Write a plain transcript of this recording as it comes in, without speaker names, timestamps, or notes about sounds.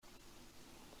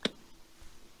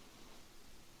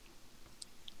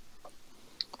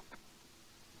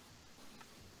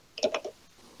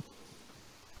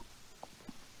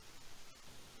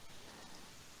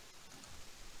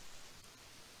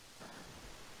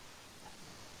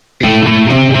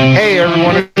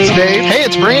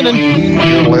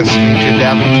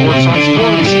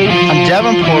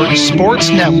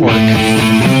Sports Network.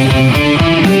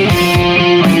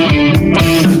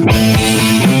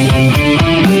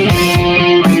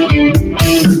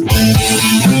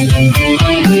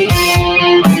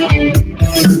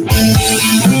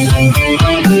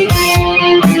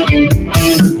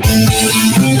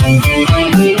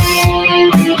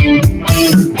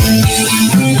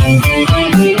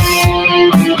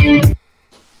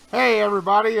 Hey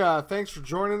everybody, thanks for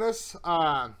joining us.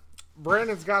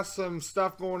 Brandon's got some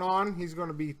stuff going on. He's going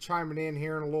to be chiming in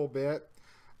here in a little bit.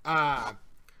 I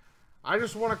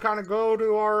just want to kind of go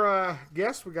to our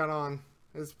guest we got on.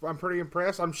 I'm pretty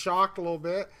impressed. I'm shocked a little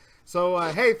bit. So,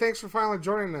 hey, thanks for finally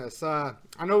joining us. I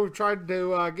know we've tried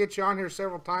to get you on here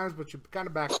several times, but you kind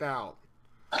of backed out.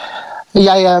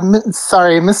 Yeah.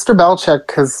 Sorry, Mr. Belichick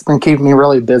has been keeping me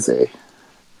really busy.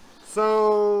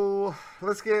 So,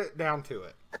 let's get down to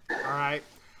it. All right.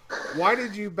 Why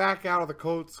did you back out of the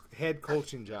Colts head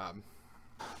coaching job?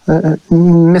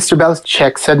 Mr.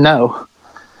 Belichick said no.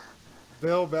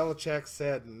 Bill Belichick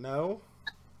said no?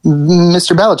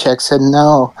 Mr. Belichick said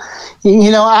no.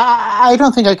 You know, I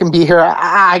don't think I can be here.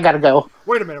 I got to go.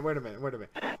 Wait a minute.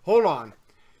 Hold on.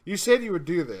 You said you would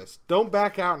do this. Don't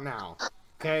back out now,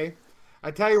 okay?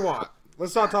 I tell you what.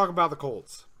 Let's not talk about the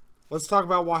Colts. Let's talk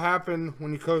about what happened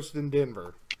when you coached in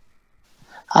Denver.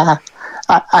 I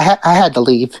had to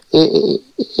leave.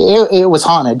 It was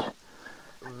haunted.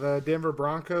 The Denver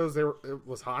Broncos, it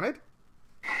was haunted?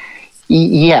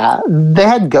 Yeah, they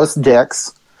had ghost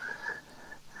dicks.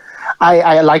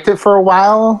 I liked it for a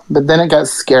while, but then it got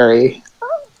scary.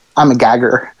 I'm a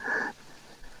gagger.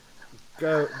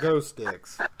 Ghost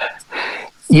dicks.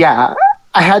 Yeah,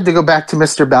 I had to go back to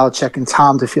Mr. Belichick and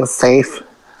Tom to feel safe.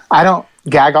 I don't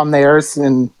gag on theirs,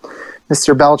 and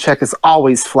Mr. Belichick is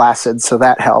always flaccid, so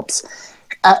that helps.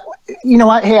 You know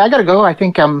what? Hey, I gotta go. I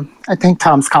think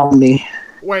Tom's calling me.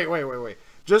 Wait.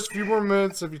 Just a few more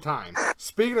minutes of your time.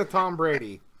 Speaking of Tom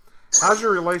Brady, how's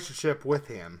your relationship with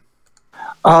him?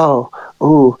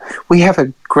 We have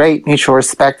a great mutual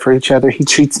respect for each other. He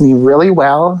treats me really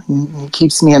well. He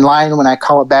keeps me in line when I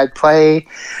call a bad play.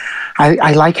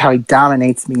 I like how he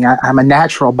dominates me. I'm a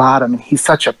natural bottom, and he's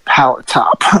such a power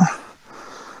top.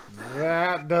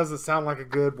 That doesn't sound like a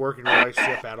good working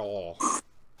relationship at all.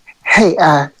 Hey,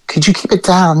 could you keep it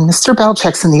down? Mr.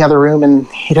 Belichick's in the other room, and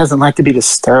he doesn't like to be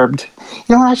disturbed. You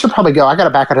know what? I should probably go. I got to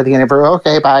back out of the interview.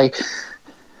 Okay, bye.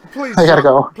 Please, I got to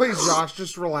go. Please, Josh,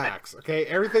 just relax, okay?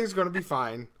 Everything's going to be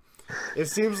fine. It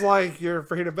seems like you're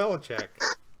afraid of Belichick.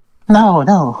 No.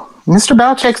 Mr.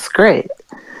 Belichick's great.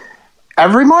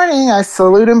 Every morning, I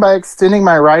salute him by extending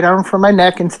my right arm from my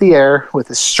neck into the air with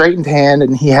a straightened hand,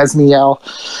 and he has me yell,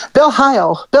 Bill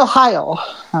Heil, Bill Heil.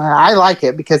 I like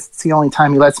it because it's the only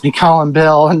time he lets me call him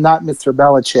Bill and not Mr.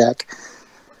 Belichick.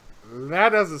 That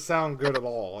doesn't sound good at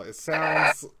all. It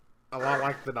sounds a lot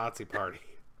like the Nazi Party.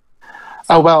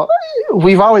 Oh, well,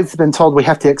 we've always been told we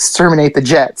have to exterminate the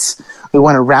Jets. We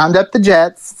want to round up the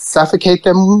Jets, suffocate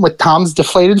them with Tom's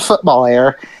deflated football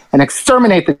air, and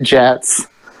exterminate the Jets.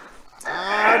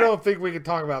 I don't think we can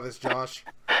talk about this, Josh.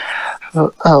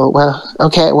 Oh, well,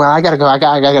 okay. Well, I gotta go. I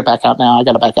gotta back out now. I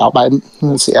gotta back out. But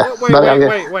let's see. Wait.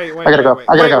 I gotta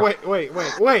go.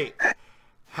 Wait.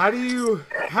 How do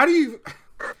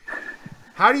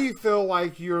you feel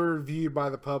like you're viewed by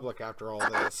the public after all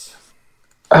this?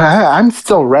 I'm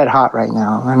still red hot right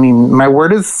now. I mean, my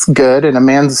word is good, and a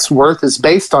man's worth is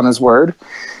based on his word.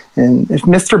 And if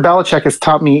Mr. Belichick has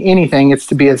taught me anything, it's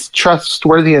to be as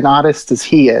trustworthy and honest as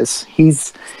he is.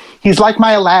 He's like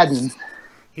my Aladdin.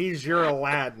 He's your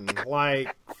Aladdin,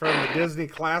 like from the Disney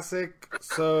classic.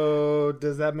 So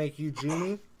does that make you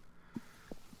Genie?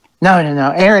 No.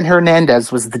 Aaron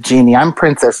Hernandez was the genie. I'm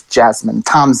Princess Jasmine.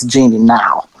 Tom's genie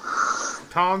now.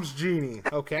 Tom's genie.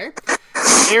 Okay.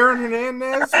 Aaron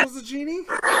Hernandez was the genie?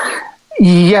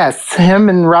 Yes, him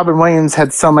and Robin Williams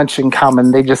had so much in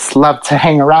common. They just loved to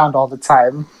hang around all the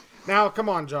time. Now, come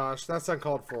on, Josh. That's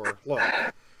uncalled for. Look,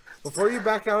 before you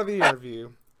back out of the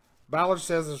interview, Ballard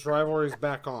says this rivalry is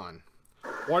back on.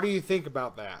 What do you think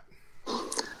about that?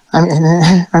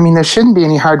 I mean, there shouldn't be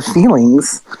any hard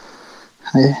feelings.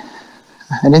 I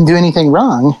didn't do anything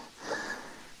wrong.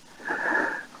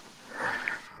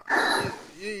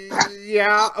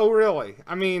 Yeah, oh really?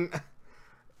 I mean,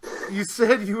 you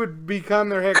said you would become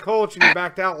their head coach and you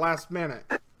backed out last minute.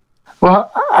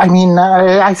 Well, I mean,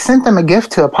 I sent them a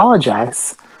gift to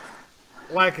apologize.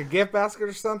 Like a gift basket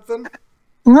or something?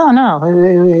 No,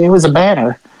 it was a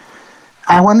banner.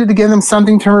 I wanted to give them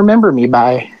something to remember me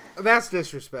by. That's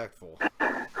disrespectful.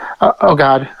 Oh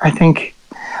God, I think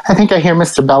I hear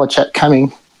Mr. Belichick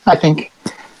coming. I think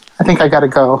I gotta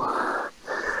go.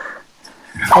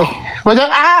 Hey,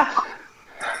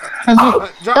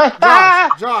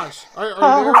 Josh, are you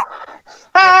there?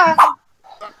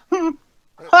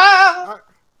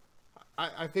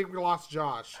 I think we lost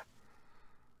Josh.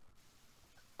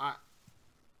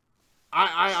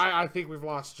 I think we've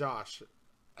lost Josh.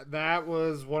 That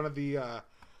was one of the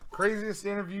craziest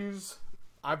interviews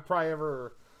I've probably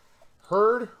ever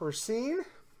heard or seen.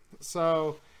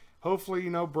 So hopefully,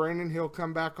 Brandon, he'll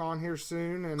come back on here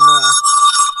soon. And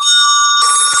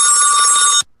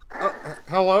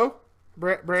hello,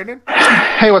 Brandon.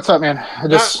 Hey, what's up, man? I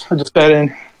just got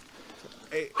in.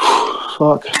 Hey.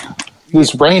 Fuck.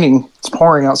 It's raining. It's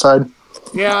pouring outside.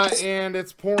 Yeah, and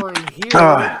it's pouring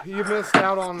here. You missed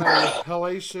out on a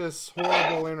hellacious,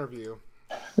 horrible interview.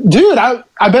 Dude, I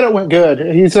bet it went good.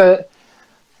 He's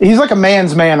like a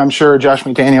man's man, I'm sure, Josh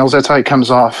McDaniels. That's how he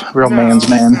comes off. Man's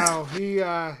man. No,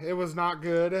 it was not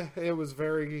good. It was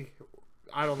very,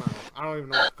 I don't know. I don't even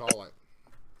know what to call it.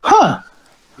 Huh.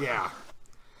 Yeah.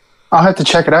 I'll have to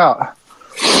check it out.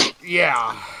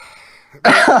 Yeah.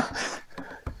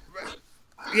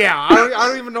 Yeah, I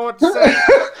don't even know what to say.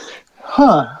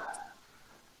 Huh.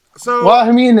 So, well,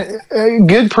 I mean,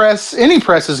 good press. Any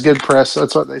press is good press.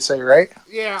 That's what they say, right?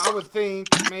 Yeah, I would think.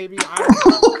 Maybe.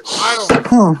 I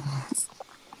don't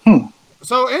know.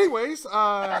 So, anyways,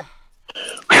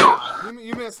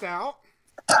 you missed out.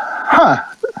 Huh.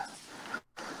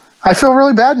 I feel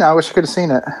really bad now. I wish I could have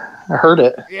seen it. I heard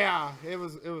it. Yeah, it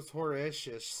was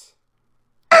horrendous.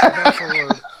 That's the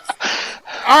word.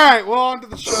 All right, well, on to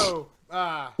the show.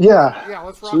 Yeah,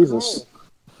 let's rock and roll.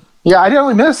 Yeah, I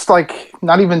only missed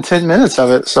not even 10 minutes of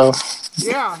it, so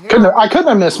yeah. I couldn't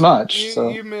have missed much.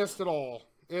 You missed it all.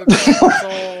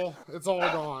 It's all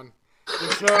gone.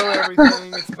 The show,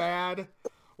 everything, it's bad.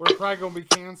 We're probably gonna be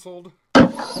canceled.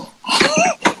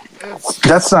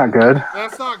 That's not good.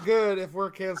 That's not good if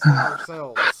we're canceling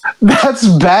ourselves. That's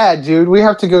bad, dude. We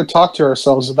have to go talk to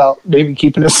ourselves about maybe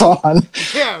keeping us on.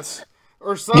 Yes,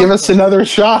 or something. Give us another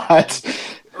shot.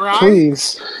 Right?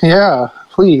 Please. Yeah,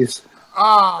 please.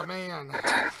 Oh, man.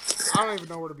 I don't even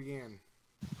know where to begin.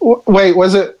 Wait,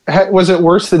 was it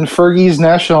worse than Fergie's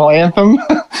national anthem?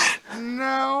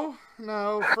 No.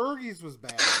 Fergie's was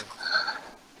bad.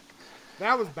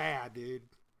 That was bad, dude.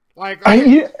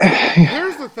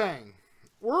 Here's the thing.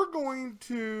 We're going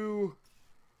to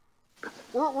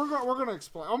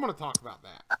explain. I'm going to talk about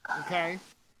that. Okay?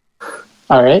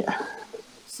 All right.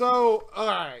 So, all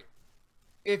right.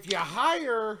 If you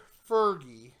hire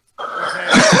Fergie, okay,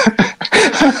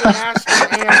 the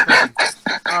national anthem,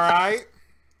 all right?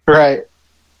 Right.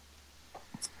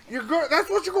 That's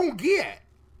what you're going to get.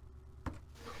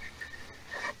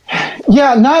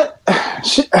 Yeah,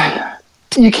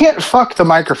 you can't fuck the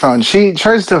microphone. She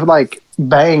tries to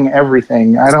bang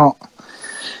everything.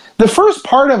 The first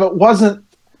part of it wasn't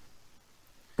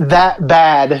that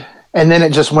bad, and then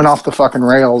it just went off the fucking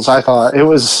rails. I thought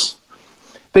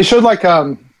they showed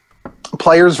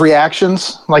players'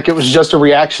 reactions, it was just a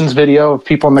reactions video of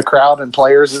people in the crowd and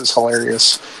players. It was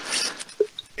hilarious.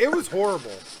 It was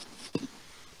horrible.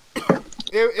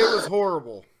 It was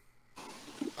horrible.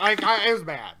 It was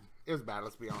bad. It was bad,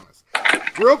 let's be honest.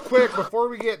 Real quick, before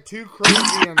we get too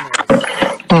crazy in this,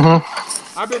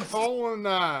 I've been following,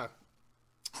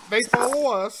 they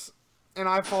follow us, and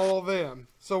I follow them.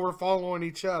 So we're following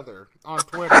each other on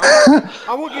Twitter.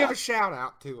 I will give a shout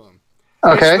out to them.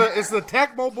 Okay. It's the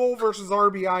Tecmo Bowl versus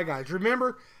RBI guys.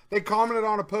 Remember, they commented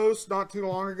on a post not too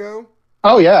long ago?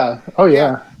 Oh, yeah.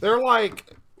 They're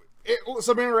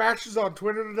some interactions on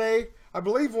Twitter today. I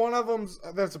believe one of them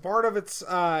that's a part of it's in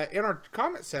our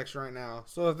comment section right now.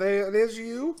 So if it is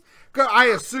you, I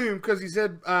assume, because he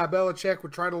said Belichick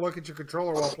would try to look at your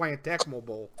controller while playing Tecmo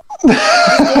Bowl.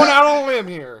 Just going out on a limb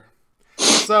here.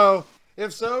 So,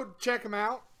 if so, check him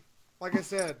out. Like I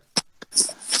said.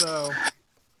 So...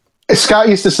 Scott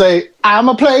used to say, "I'm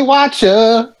a play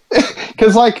watcher,"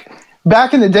 because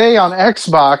back in the day on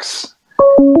Xbox,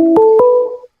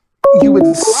 you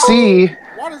would see.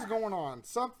 What is going on?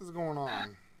 Something's going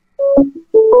on.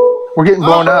 We're getting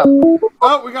blown up.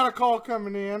 Oh, we got a call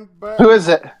coming in, but who is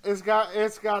it? It's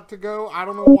got to go. I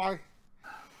don't know why.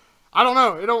 I don't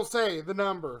know. It don't say the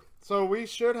number, so we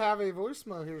should have a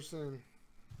voicemail here soon.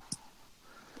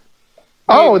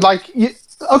 Oh, okay. Maybe.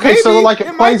 So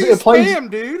it plays spam,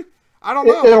 dude. I don't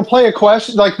know. It'll play a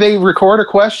question. They record a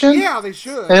question. Yeah, they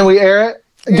should. And then we air it.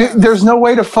 Yes. Dude, there's no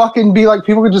way to fucking be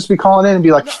people could just be calling in and be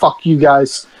like, no. Fuck you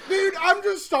guys. Dude, I'm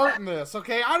just starting this,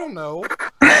 okay? I don't know.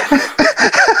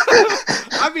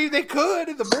 I mean, they could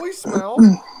in the voicemail.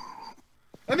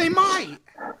 And they might.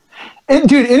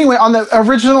 Dude, anyway, on the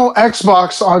original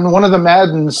Xbox, on one of the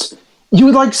Maddens, you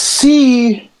would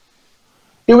see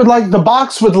it would like the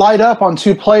box would light up on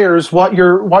two players what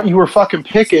you were fucking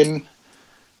picking,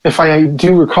 if I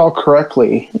do recall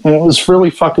correctly, and it was really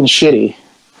fucking shitty.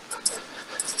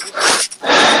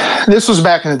 This was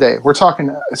back in the day. We're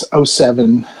talking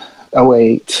 07,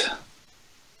 08.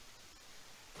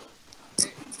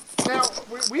 Now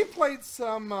we played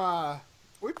some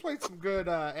good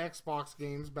Xbox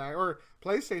games back, or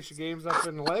PlayStation games up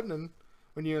in Lebanon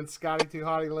when you and Scotty Too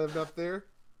Hottie lived up there.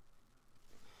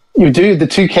 You do the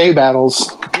 2K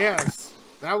battles. Yes,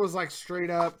 that was like straight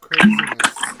up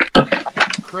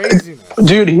craziness.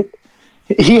 Dude,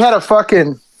 he had a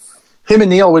fucking. Him and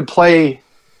Neil would play.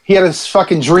 He had his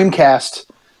fucking Dreamcast,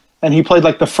 and he played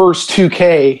like the first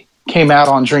 2K came out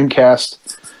on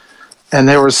Dreamcast, and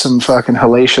there was some fucking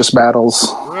hellacious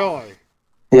battles. Really?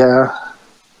 Yeah.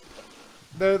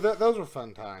 Those were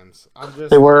fun times.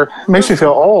 They were. It makes me feel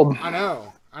old. I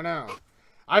know.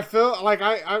 I feel like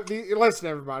listen,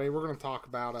 everybody. We're gonna talk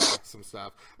about some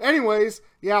stuff. Anyways,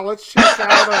 yeah. Let's check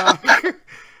out.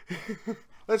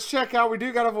 Let's check out. We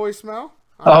do got a voicemail.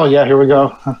 Yeah. Here we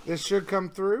go. This should come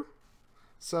through.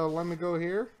 So let me go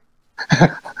here.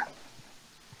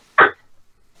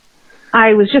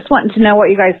 I was just wanting to know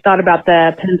what you guys thought about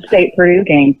the Penn State Purdue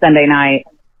game Sunday night.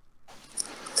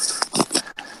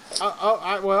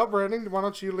 Well, Brendan, why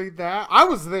don't you lead that? I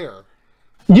was there.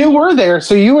 You were there,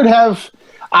 so you would have.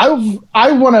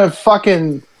 I want to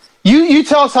fucking. You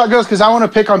tell us how it goes, because I want to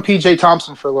pick on PJ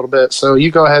Thompson for a little bit. So you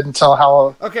go ahead and tell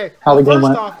how the game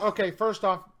went. First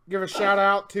off, give a shout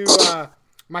out to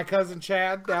my cousin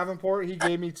Chad Davenport. He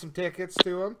gave me some tickets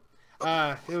to him.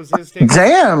 It was his tickets.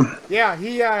 Damn. Yeah,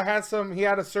 he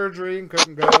had a surgery and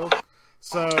couldn't go.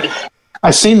 So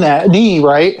I seen that knee,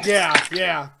 right?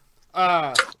 Yeah.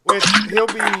 Which he'll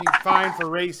be fine for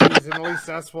race season. At least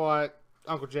that's what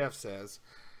Uncle Jeff says.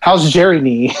 How's Jerry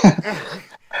knee?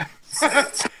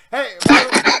 Hey,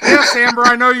 yes, Amber,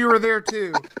 I know you were there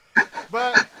too.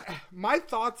 But my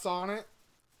thoughts on it,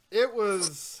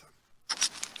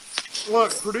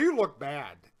 look, Purdue looked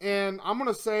bad. And I'm going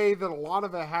to say that a lot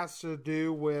of it has to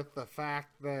do with the fact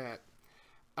that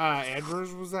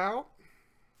Edwards was out.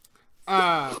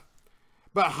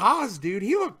 But Haas, dude,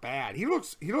 he looked bad. He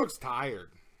looks tired.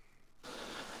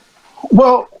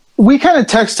 Well, we kind of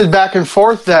texted back and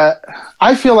forth that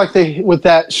I feel like with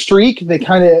that streak, they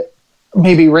kind of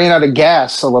maybe ran out of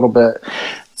gas a little bit.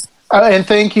 And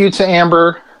thank you to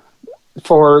Amber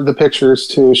for the pictures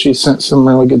too. She sent some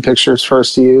really good pictures for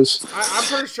us to use. I'm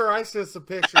pretty sure I sent some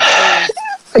pictures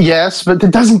too. Yes, but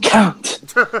that doesn't count.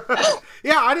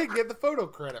 Yeah, I didn't get the photo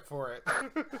credit for it.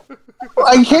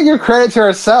 I can't give credit to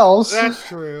ourselves. That's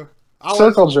true.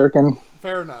 Circle jerking.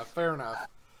 Fair enough.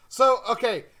 So,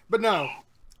 okay, but no.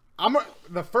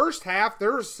 The first half,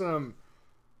 there was some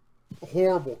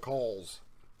horrible calls.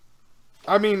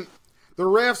 I mean, the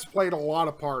refs played a lot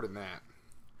of part in that.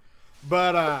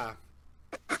 But, I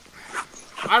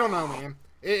don't know, man.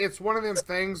 It's one of them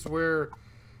things where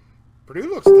Purdue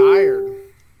looks tired.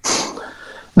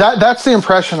 That's the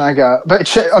impression I got. But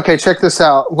check this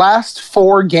out. Last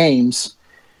 4 games,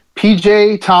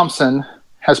 PJ Thompson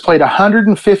has played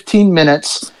 115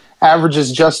 minutes,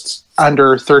 averages just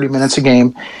under 30 minutes a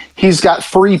game. He's got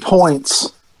 3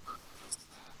 points.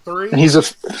 3? And he's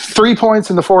 3 points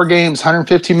in the 4 games,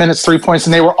 115 minutes, 3 points,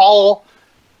 and they were all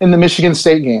in the Michigan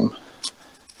State game.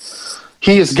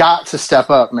 He has got to step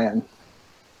up, man.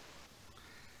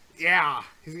 Yeah,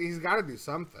 he's got to do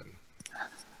something.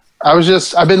 Every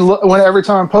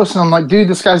time I'm posting, I'm like, dude,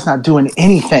 this guy's not doing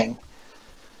anything.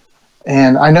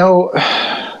 And I know,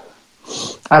 I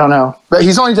don't know, but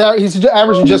he's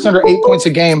averaging just under 8 points a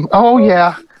game. Oh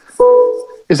yeah,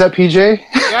 is that PJ?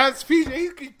 Yeah, it's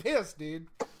PJ. He's pissed, dude.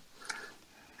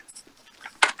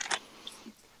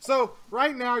 So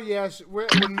right now, yes, when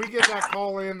we get that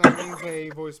call in, that means a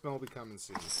voicemail will be coming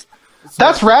soon. So,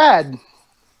 that's rad.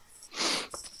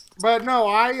 But no,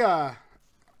 I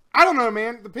don't know,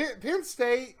 man. The Penn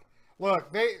State,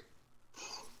 look, they're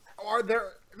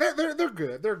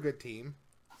good. They're a good team.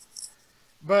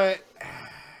 But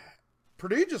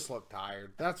Purdue just looked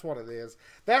tired. That's what it is.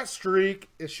 That streak,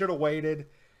 it should have waited.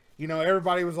 You know,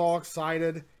 everybody was all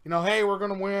excited. You know, hey, we're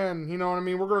going to win. You know what I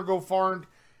mean? We're going to go far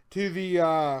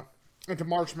into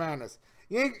March Madness.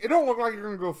 It don't look like you're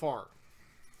going to go far.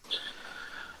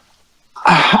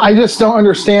 I just don't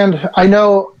understand. I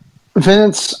know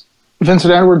Vincent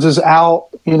Edwards is out,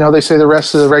 you know, they say the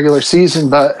rest of the regular season,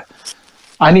 but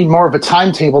I need more of a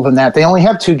timetable than that. They only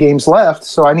have 2 games left,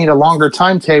 so I need a longer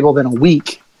timetable than a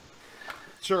week.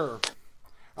 Sure.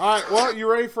 All right, well, you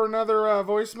ready for another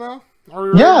voicemail?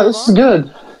 Yeah, this is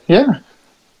good. Yeah.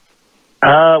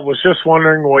 Was just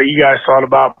wondering what you guys thought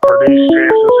about Purdue's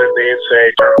chances in the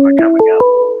NCAA tournament coming up.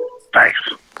 Thanks.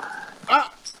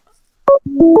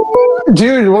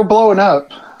 Dude, we're blowing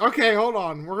up. Okay, hold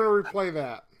on. We're going to replay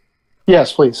that.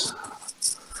 Yes, please.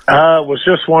 Was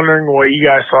just wondering what you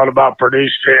guys thought about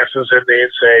Purdue's chances in the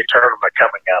NCAA tournament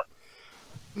coming up.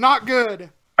 Not good.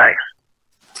 Thanks.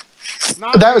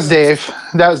 That was Dave.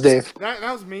 That was Dave. That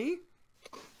was me?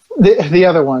 The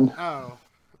other one. Oh.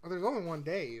 Well, there's only one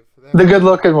Dave. The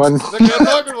good-looking one. The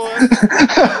good-looking one.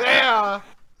 Yeah.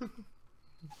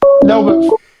 No,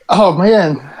 but oh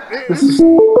man,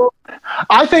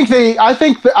 I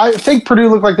think Purdue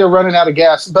looked like they're running out of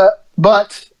gas, but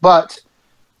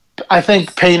I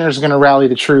think Painter's going to rally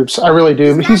the troops. I really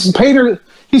do. He's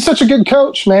such a good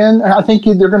coach, man. I think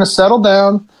they're going to settle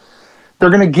down.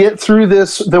 They're going to get through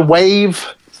this little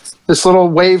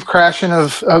wave crashing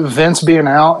of Vince being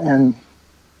out, and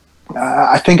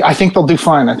I think they'll do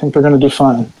fine. I think they're going to do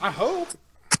fine. I hope.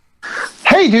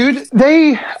 Hey, dude,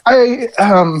 I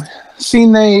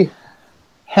seen they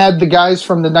had the guys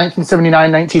from the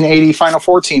 1979-1980 Final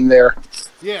Four team there.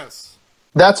 Yes.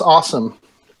 That's awesome.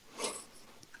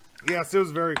 Yes, it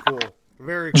was very cool.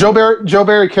 Very cool. Joe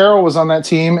Barry Carroll was on that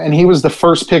team, and he was the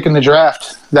first pick in the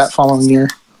draft that following year.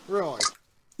 Really?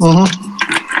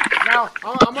 Mm-hmm. Now,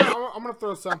 I'm gonna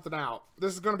throw something out.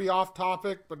 This is gonna be off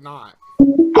topic, but not.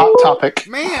 Hot topic.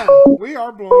 Man, we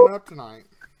are blowing up tonight.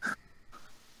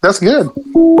 That's good.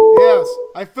 Yes,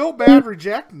 I feel bad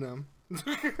rejecting them,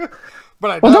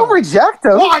 but I don't. Well, don't reject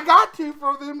them. Well, I got to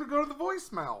for them to go to the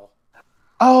voicemail.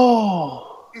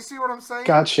 Oh. You see what I'm saying?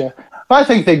 Gotcha. I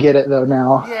think they get it, though,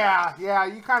 now. Yeah,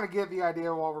 you kind of get the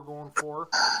idea of what we're going for.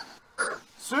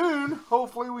 Soon,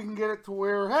 hopefully, we can get it to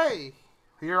where, hey,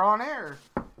 you're on air.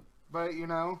 But, you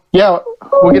know. Yeah,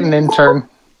 we'll get an intern.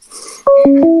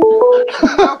 You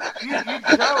joke.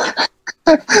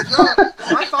 I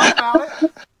thought about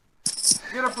it.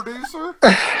 Get a producer.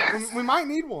 We might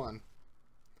need one.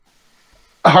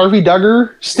 Harvey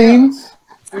Duggarstein? Yes,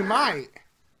 we might.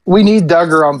 We need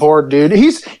Duggar on board, dude.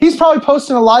 He's probably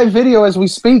posting a live video as we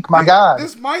speak. My God,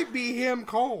 this might be him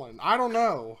calling. I don't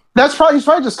know. He's probably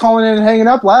just calling in and hanging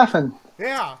up, laughing.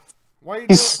 Yeah. Why you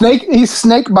He's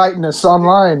snake biting us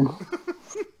online.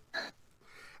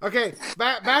 Okay,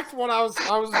 back to what I was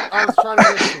trying to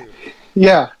get to.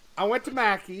 Yeah. I went to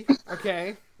Mackey.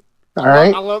 Okay. All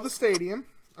right. I love the stadium.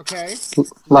 Okay.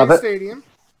 Love Great it. Stadium.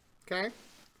 Okay.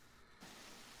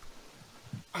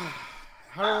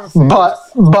 How do I want to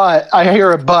say But I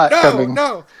hear a but coming.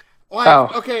 No.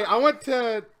 Like, okay, I went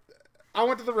to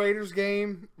the Raiders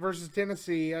game versus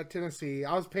Tennessee at Tennessee.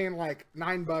 I was paying like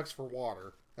 $9 for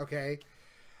water. Okay.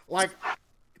 Like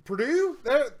Purdue,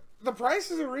 the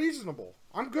prices are reasonable.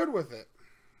 I'm good with it.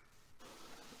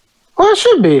 Well, it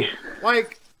should be.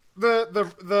 Like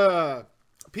the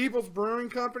People's Brewing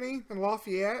Company in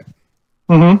Lafayette.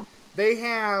 Mm-hmm. They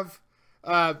have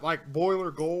like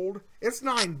Boiler Gold. It's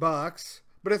 $9,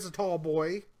 but it's a tall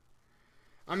boy.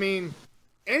 I mean,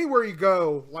 anywhere you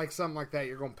go, like something like that,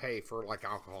 you're gonna pay for like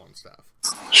alcohol and stuff.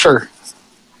 Sure.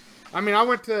 I mean, I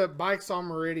went to Bikes on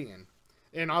Meridian,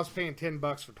 and I was paying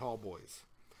 $10 for tall boys.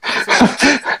 So,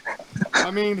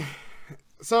 I mean,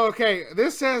 so okay,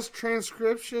 this says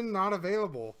transcription not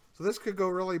available. So this could go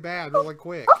really bad really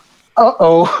quick.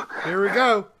 Uh-oh. Here we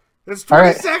go. It's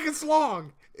 20 seconds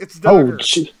long. It's Duggar. Oh,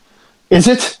 gee. Is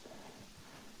it?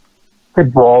 Hey,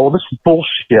 bro, this is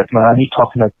bullshit, man. He's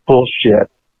talking like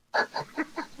bullshit.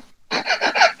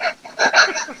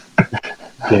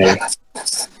 Yeah.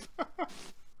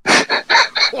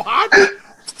 What?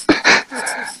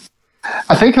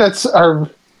 I think that's our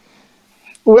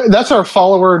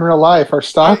follower in real life, our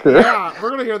stalker. Yeah,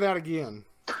 we're gonna hear that again.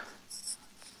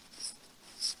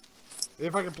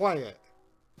 If I can play it.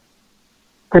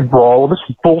 Hey, bro, this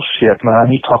is bullshit, man.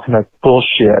 He's talking like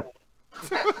bullshit.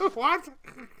 What?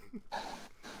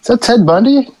 Is that Ted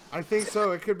Bundy? I think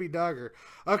so. It could be Duggar.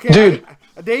 Okay, dude.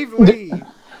 Dave Lee.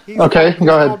 He's go ahead.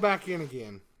 Called back in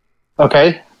again.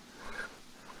 Okay.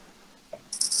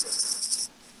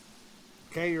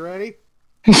 Okay, you ready?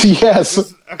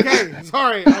 Yes. Okay,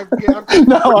 sorry.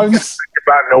 No, I'm just...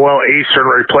 About Noel Eastern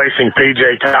replacing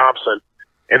P.J. Thompson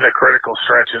in the critical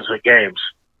stretches of games.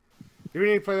 Do we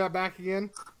need to play that back again?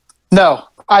 No,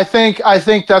 I think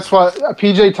that's what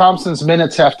P.J. Thompson's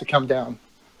minutes have to come down.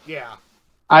 Yeah.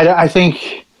 I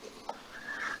think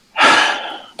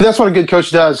that's what a good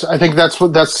coach does. I think there's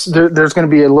going to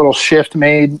be a little shift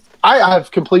made. I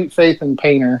have complete faith in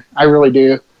Painter. I really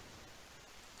do.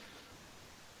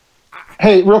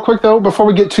 Hey, real quick though, before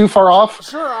we get too far off.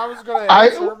 Sure, I was going to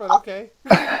answer, but okay.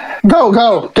 Go.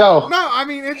 No, I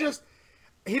mean, it just,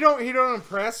 He don't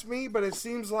impress me, but it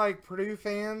seems like Purdue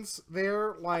fans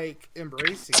there like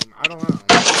embrace him. I don't know.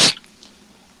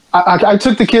 I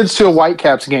took the kids to a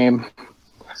Whitecaps game,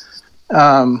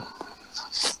 not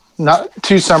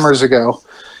 2 summers ago.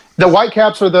 The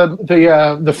Whitecaps are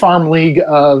the farm league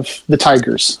of the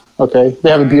Tigers. Okay, they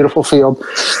have a beautiful field.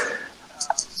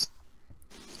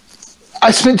 I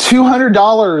spent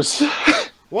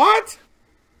 $200. What?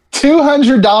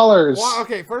 $200. Well,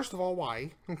 okay, first of all, why?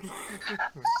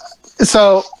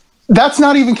 So that's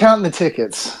not even counting the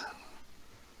tickets.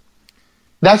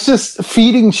 That's just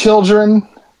feeding children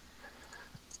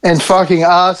and fucking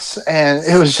us, and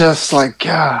it was just like,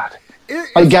 God.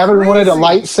 Like Gavin wanted a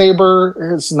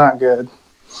lightsaber. It's not good.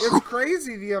 It's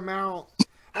crazy the amount.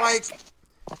 Like,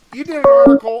 you did an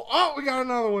article. Oh, we got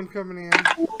another one coming in.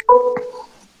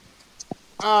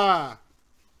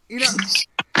 You know,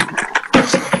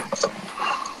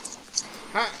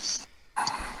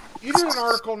 you did an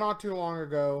article not too long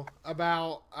ago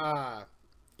about, down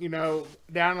in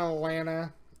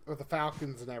Atlanta with the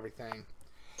Falcons and everything.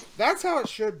 That's how it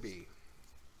should be.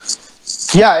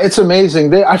 Yeah, it's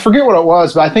amazing. I forget what it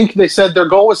was, but I think they said their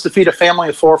goal was to feed a family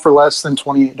of 4 for less than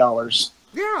 $28.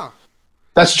 Yeah.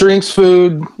 That's drinks,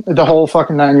 food, the whole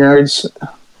fucking 9 yards.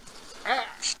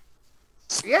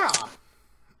 Yeah.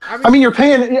 I mean, you're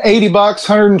paying $80,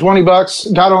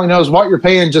 $120. God only knows what you're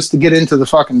paying just to get into the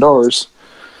fucking doors.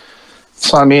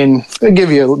 So, I mean, they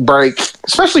give you a break.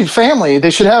 Especially family. They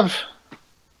should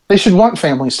want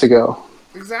families to go.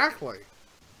 Exactly.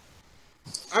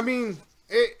 I mean,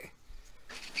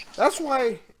 that's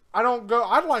why I don't go.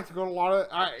 I'd like to go to a lot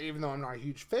of, even though I'm not a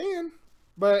huge fan,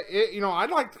 but I'd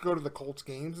like to go to the Colts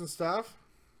games and stuff.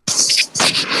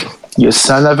 You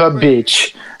son of a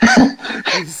bitch.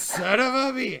 You son of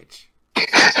a bitch.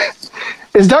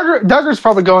 Is Duggar's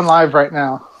probably going live right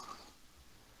now.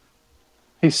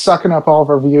 He's sucking up all of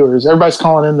our viewers. Everybody's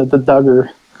calling in the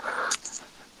Duggar.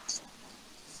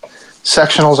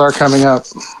 Sectionals are coming up.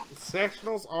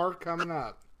 Sectionals are coming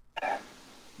up.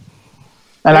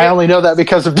 And I only know that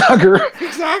because of Duggar.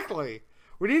 Exactly.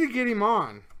 We need to get him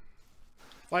on.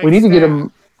 Like, we need to get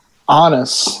him on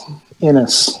us. In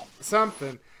us.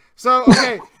 Something. So,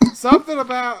 okay. Something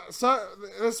about...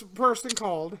 this person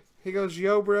called. He goes,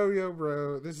 yo,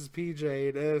 bro. This is PJ.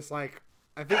 And it's like...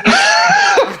 I think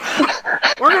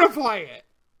we're going to play it.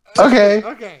 Okay.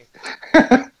 Okay.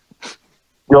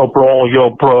 Yo,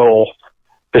 bro.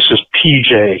 This is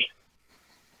PJ.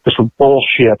 This is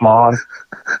bullshit, man.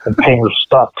 And Painter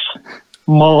sucks.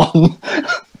 Mom.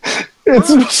 This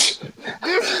is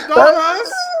not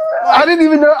us. I didn't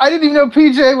even know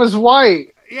PJ was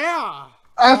white. Yeah.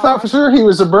 I thought for sure he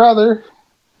was a brother.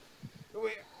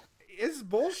 It's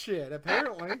bullshit,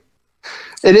 apparently.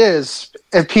 It is.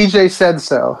 And PJ said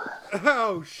so.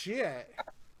 Oh, shit.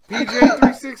 PJ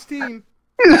 316.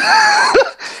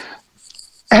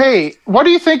 Hey, what do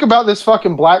you think about this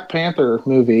fucking Black Panther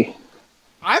movie?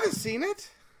 I haven't seen it.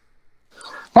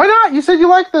 Why not? You said you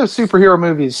like those superhero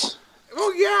movies.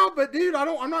 Well, yeah, but dude,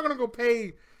 I'm not gonna go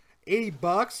pay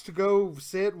 $80 to go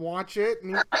sit and watch it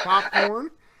and eat popcorn.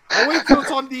 I'll wait till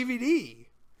it's on DVD.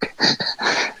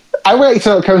 I wait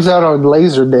till it comes out on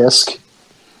Laserdisc.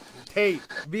 Hey,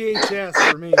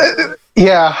 VHS for me.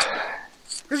 Yeah.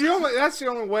 Because that's the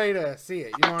only way to see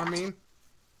it. You know what I mean?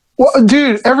 Well,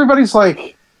 dude, everybody's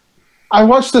like, I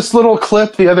watched this little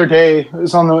clip the other day. It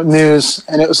was on the news,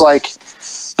 and it was like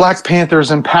Black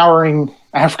Panthers empowering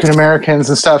African Americans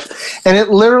and stuff. And it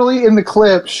literally, in the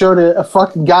clip, showed a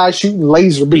fucking guy shooting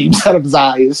laser beams out of his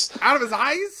eyes. Out of his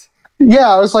eyes? Yeah,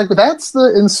 I was like, that's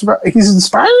he's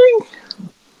inspiring?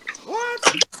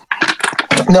 What?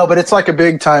 No, but it's like a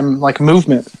big time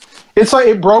movement. It's like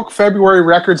it broke February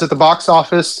records at the box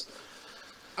office.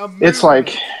 It's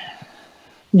like,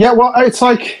 yeah, well, it's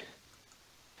like,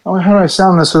 how do I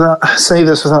say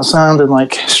this without sounding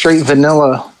like straight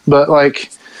vanilla? But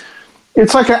like,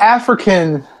 it's like an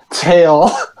African tale.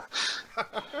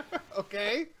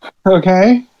 Okay.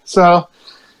 Okay. So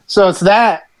it's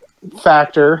that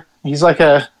factor. He's like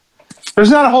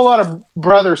there's not a whole lot of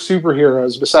brother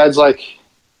superheroes besides like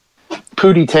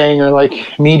Pootie Tang or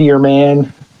like Meteor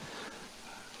Man.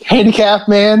 Handicap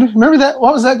Man. Remember that?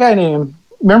 What was that guy name?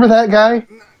 Remember that guy?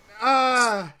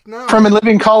 No. From In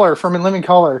Living Color.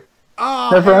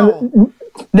 Oh,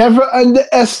 Never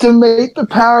underestimate the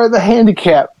power of the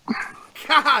handicap.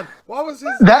 God, what was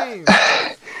his name?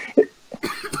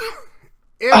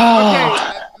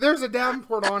 Okay, there's a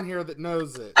Davenport on here that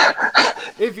knows it.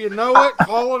 If you know it,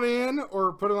 call it in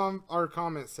or put it on our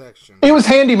comment section. It was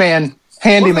Handyman.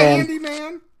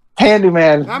 Handyman?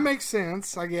 Handyman. That makes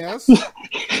sense, I guess.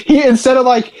 He instead of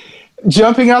like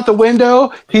jumping out the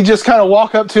window, he just kind of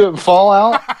walk up to it and fall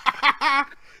out.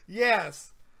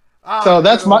 Yes. So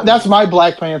that's my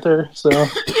Black Panther. So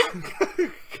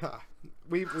God,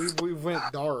 we went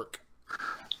dark.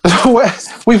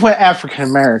 we went African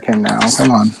American now.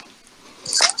 Come on.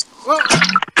 Well,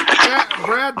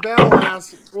 Brad Bell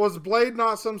asked, was Blade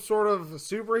not some sort of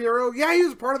superhero? Yeah, he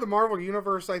was part of the Marvel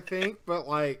Universe, I think, but,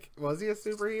 like, was he a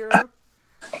superhero?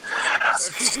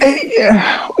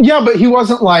 Yeah, but he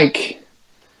wasn't like...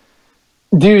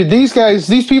 Dude, these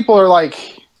people are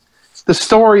like... The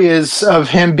story is of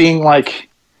him being like...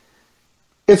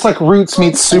 It's like Roots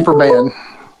meets Superman.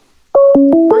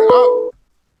 Oh.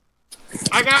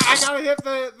 I gotta hit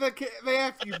the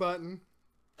F you button.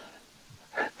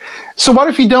 So what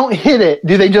if you don't hit it?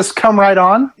 Do they just come right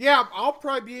on? Yeah, I'll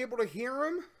probably be able to hear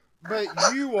them, but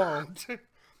you won't.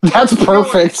 That's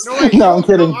perfect. No, I'm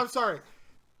kidding. No, I'm sorry.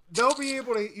 You'll be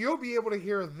able to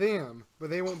hear them, but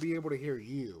they won't be able to hear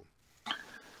you.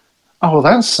 Oh, well,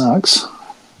 that sucks.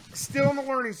 Still in the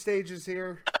learning stages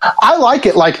here. I like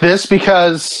it like this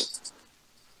because,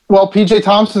 well, PJ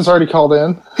Thompson's already called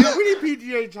in. Yeah, we need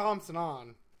PGA Thompson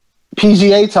on.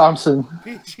 PGA Thompson.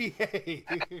 PGA.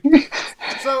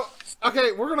 So,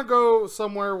 okay, we're going to go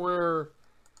somewhere where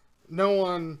no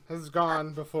one has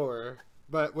gone before.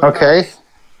 But okay.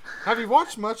 Have you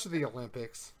watched much of the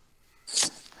Olympics?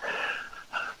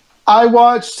 I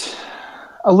watched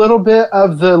a little bit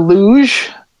of the luge.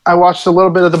 I watched a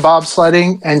little bit of the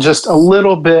bobsledding and just a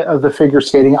little bit of the figure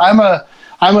skating. I'm a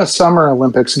Summer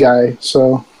Olympics guy,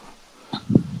 so.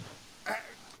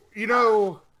 You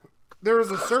know, there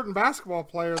was a certain basketball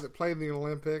player that played in the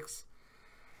Olympics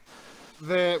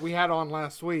that we had on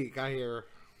last week, I hear.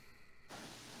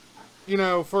 You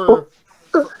know, for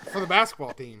the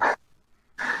basketball team.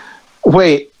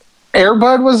 Wait,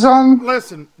 Airbud was on?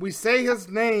 Listen, we say his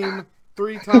name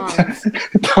 3 times.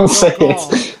 Don't say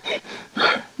it.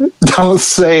 Don't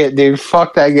say it, dude.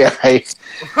 Fuck that guy.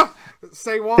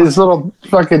 Say why? His little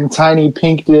fucking tiny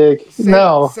pink dick.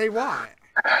 No. Say why?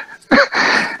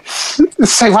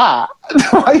 Say what?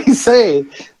 Why do you say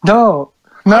it? Don't.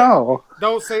 No.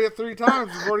 Don't say it 3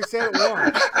 times. You've already said it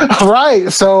once.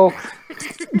 Right, so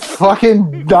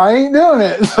fucking I ain't doing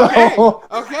it. So.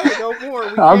 Okay, no more.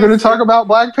 I'm going to talk about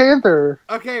Black Panther.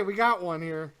 Okay, we got one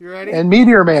here. You ready? And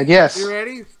Meteor Man, yes. You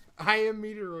ready? I am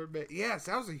Meteor Man. Yes,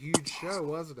 that was a huge show,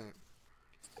 wasn't it?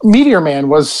 Meteor Man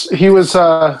go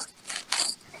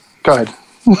ahead.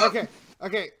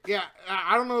 Okay, yeah.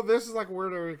 I don't know. This is like a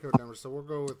weird area code number, so we'll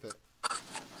go with it.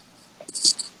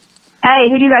 Hey,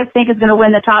 who do you guys think is going to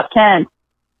win the top 10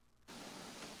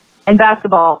 in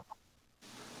basketball?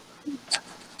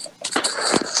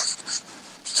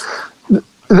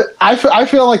 I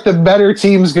feel like the better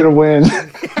team's going to win.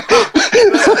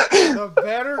 The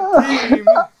better team.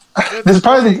 It's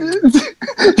probably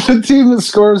the team that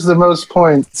scores the most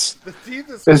points. The team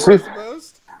that scores the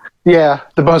most? Yeah,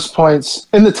 the most points.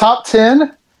 In the top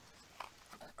 10?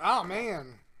 Oh,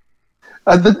 man.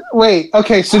 Wait,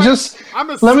 okay, so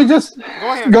let me just...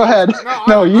 Go ahead.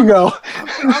 No, you go.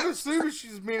 I'm assuming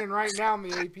she's meaning right now in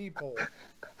the AP poll.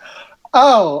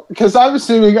 Oh, because I'm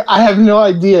assuming I have no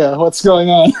idea what's going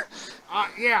on.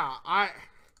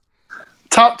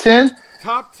 Top 10?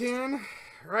 Top 10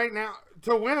 right now.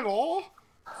 To win it all?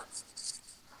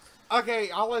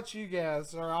 Okay, I'll let you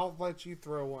guess, or I'll let you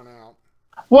throw one out.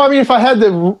 Well, I mean, if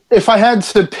I had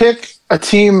to pick a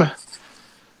team,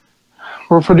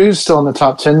 where Purdue's still in the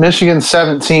top 10. Michigan's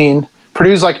 17.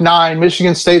 Purdue's like 9.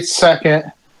 Michigan State's second.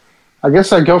 I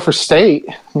guess I'd go for State.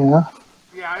 Yeah.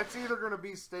 Yeah, it's either going to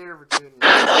be State or Virginia.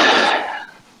 I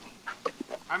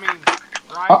mean,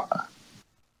 right?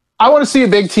 I want to see a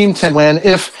Big Ten win.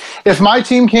 If my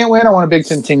team can't win, I want a Big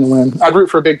Ten team to win. I'd root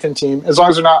for a Big Ten team, as long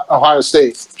as they're not Ohio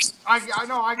State. I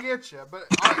know, I get you, but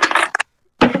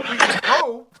we can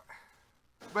hope,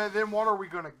 but then what are we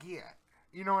going to get?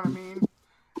 You know what I mean?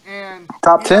 And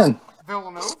top 10.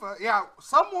 Villanova. Yeah,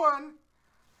 someone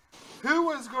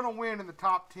who is going to win in the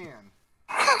top 10.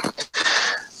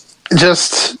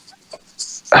 Just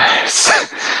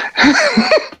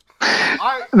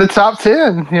the top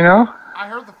 10, you know? I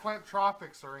heard the Plant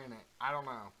Tropics are in it. I don't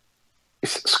know.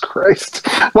 Jesus Christ.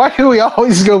 Why do we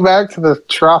always go back to the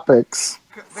tropics?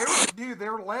 They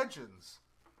were legends.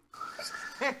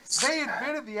 They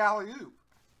invented the alley-oop.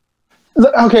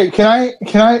 Okay, can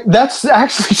I? That's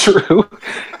actually true.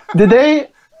 Did they?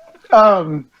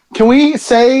 Can we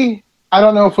say? I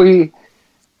don't know if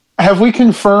have we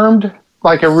confirmed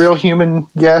like a real human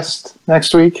guest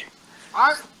next week.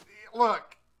 Yes,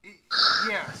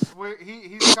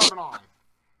 he's coming on.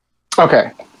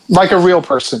 Okay, like a real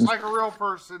person. Like a real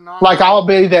person. Like I'll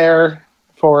be there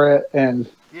for it, and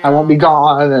Yeah. I won't be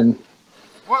gone. And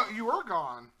well, you were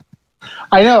gone.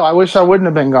 I know. I wish I wouldn't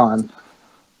have been gone.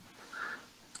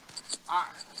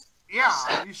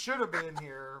 Yeah, you should have been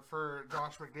here for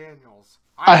Josh McDaniels.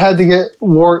 I had to get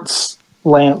Wart's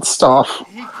lanced off.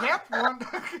 He kept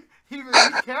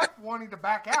wanting to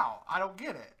back out. I don't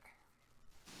get it.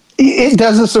 It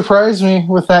doesn't surprise me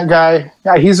with that guy.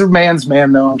 Yeah, he's a man's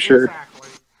man, though, I'm sure. Exactly.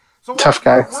 So Tough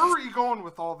guy. Where were you going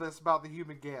with all this about the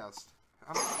human guest?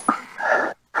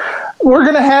 We're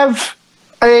going to have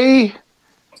a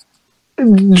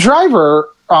driver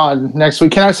on next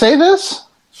week. Can I say this?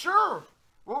 Sure.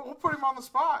 We'll put him on the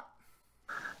spot.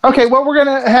 Okay, well, we're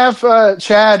going to have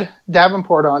Chad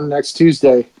Davenport on next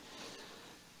Tuesday.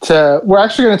 We're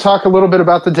actually going to talk a little bit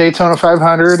about the Daytona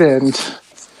 500 and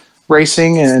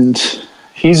racing, and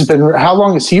how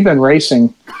long has he been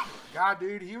racing? God,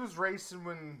 dude, he was racing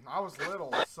when I was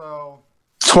little, so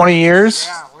 20 years?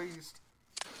 Yeah, at least.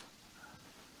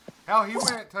 Hell,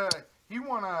 he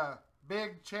won a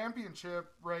big championship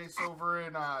race over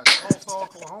in Tulsa,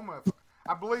 Oklahoma.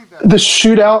 I believe that. The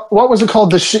shootout. What was it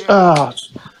called? Something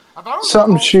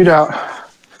shootout.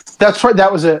 That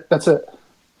was it. That's it.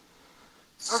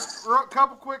 A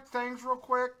couple quick things, real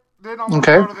quick. Then I want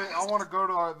to go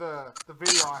to the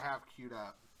video I have queued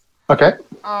up. Okay.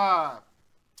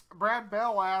 Brad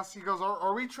Bell asks. He goes,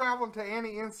 "Are we traveling to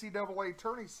any NCAA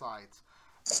tourney sites?"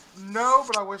 No,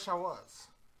 but I wish I was.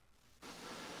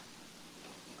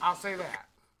 I'll say that.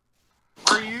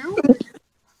 Are you?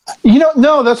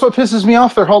 No, that's what pisses me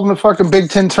off. They're holding a fucking Big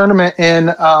Ten tournament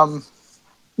in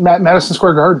Madison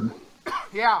Square Garden.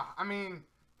 Yeah, I mean...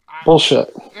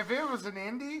 Bullshit. If it was an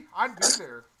Indy, I'd be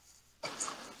there.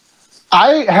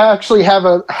 I actually have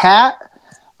a hat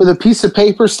with a piece of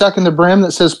paper stuck in the brim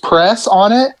that says press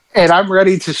on it, and I'm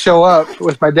ready to show up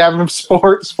with my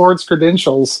Davenports Sports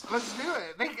credentials. Let's do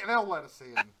it. They'll let us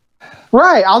in.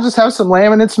 Right, I'll just have some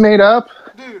laminates made up.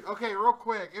 Dude, okay, real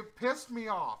quick. It pissed me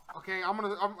off. Okay,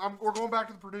 we're going back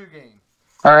to the Purdue game.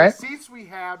 All right. The seats we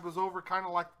had was over kind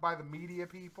of like by the media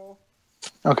people.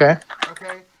 Okay.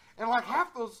 Okay, and like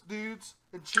half those dudes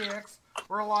and chicks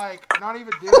were like not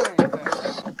even doing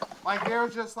anything. Like they were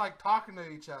just like talking to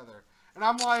each other. And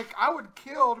I'm like, I would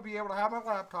kill to be able to have my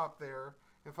laptop there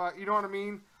if you know what I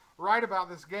mean, write about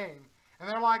this game. And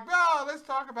they're like, no, let's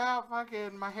talk about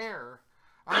fucking my hair.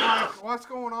 I'm like, what's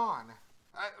going on?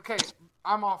 Okay,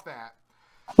 I'm off that.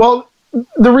 Well,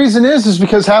 the reason is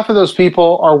because half of those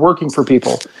people are working for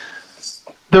people.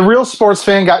 The real sports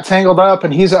fan got tangled up,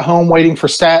 and he's at home waiting for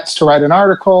stats to write an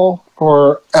article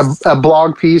or a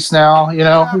blog piece now. You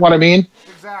know what I mean?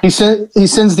 Exactly. He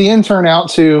sends the intern out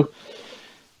to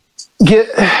get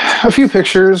a few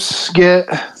pictures, get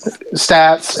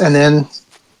stats, and then,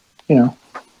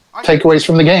 takeaways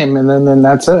from the game, and then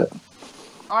that's it.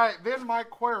 All right, then Mike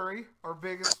Query, our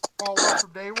biggest follower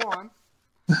from day one,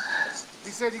 he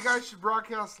said you guys should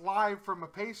broadcast live from a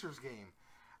Pacers game.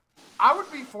 I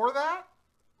would be for that,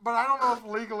 but I don't know if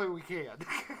legally we can.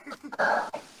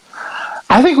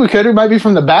 I think we could. It might be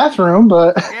from the bathroom,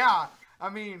 but... Yeah, I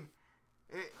mean,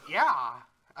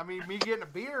 me getting a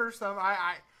beer or something,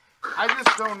 I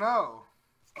just don't know.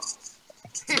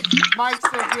 Mike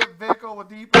said get Vic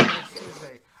Oladipo next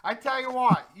Tuesday. I tell you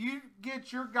what, you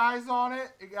get your guys on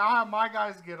it, I'll have my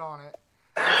guys get on it.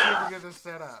 Let's see if we get this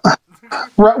set up.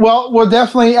 Right, well, we'll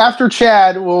definitely, after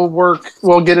Chad,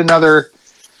 we'll get another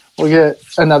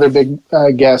big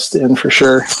guest in for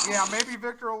sure. Yeah, maybe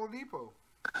Victor Oladipo.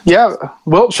 Yeah,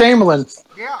 Wilt Chamberlain.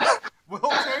 Yeah,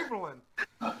 Wilt Chamberlain.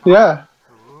 Yeah.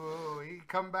 Ooh, he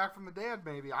come back from the dead,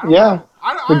 maybe. I don't know.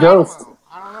 The ghost.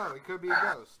 I don't know. He could be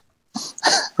a ghost.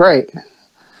 Right.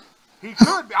 He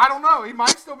could be. I don't know. He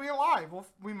might still be alive.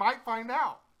 We might find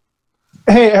out.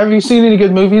 Hey, have you seen any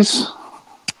good movies?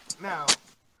 No.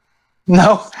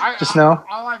 No? No?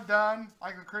 All I've done,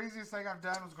 like the craziest thing I've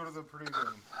done was go to the Purdue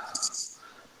game.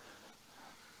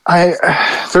 I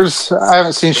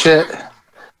haven't seen shit.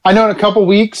 I know in a couple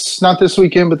weeks, not this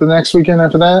weekend, but the next weekend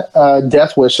after that,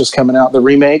 Death Wish is coming out, the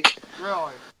remake.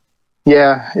 Really?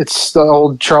 Yeah, it's the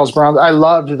old Charles Bronson. I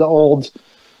loved the old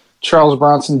Charles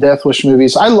Bronson Death Wish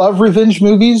movies. I love revenge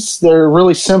movies. They're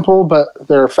really simple, but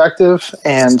they're effective.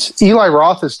 And Eli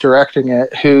Roth is directing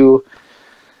it, who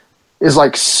is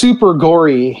like super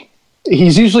gory.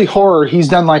 He's usually horror. He's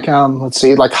done like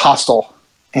like Hostel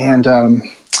and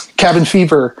Cabin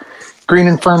Fever, Green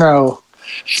Inferno.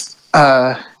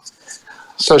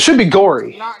 So it should be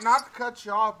gory. Not to cut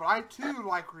you off, but I too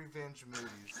like revenge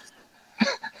movies.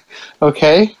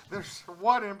 Okay. There's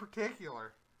one in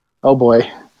particular. Oh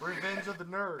boy. Revenge of the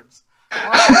Nerds.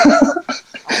 I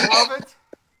love it.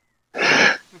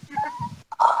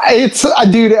 It's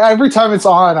dude. Every time it's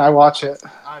on, I watch it.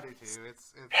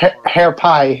 Hair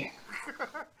pie.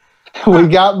 We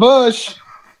got Bush.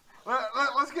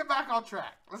 Let's get back on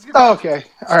track. Okay.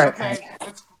 All right. Okay.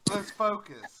 Let's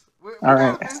focus. We All got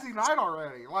right. a busy night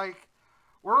already. Like,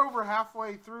 we're over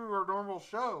halfway through our normal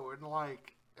show, and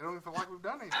like, I don't even feel like we've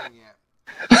done anything yet.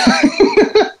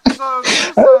 So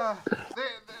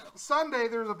Sunday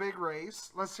there's a big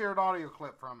race. Let's hear an audio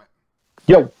clip from it.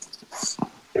 Yo.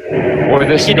 Boy,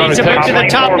 this He needs to move to the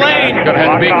top lane. Gonna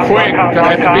have to be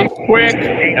quick.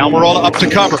 Almirola up to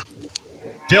cover.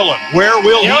 Dylan, where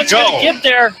will he Dylan's go? going to get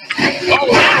there.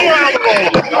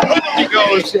 He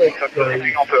goes.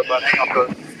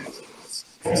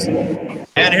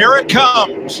 And here it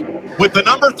comes with the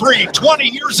number 3, 20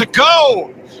 years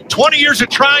ago. 20 years of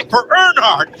trying for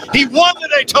Earnhardt. He won the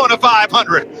Daytona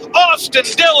 500. Austin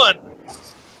Dillon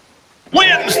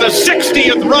wins the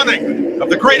 60th running of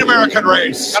the Great American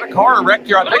Race. Got a car wrecked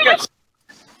here. I think it's.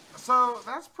 So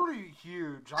that's pretty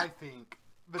huge, I think.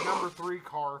 The number 3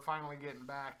 car finally getting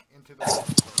back into the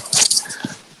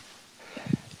race.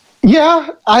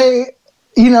 Yeah, I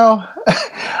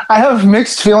have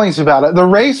mixed feelings about it. The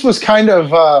race was kind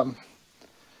of,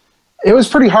 it was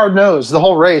pretty hard nosed, the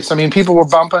whole race. I mean, people were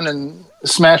bumping and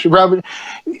smashing.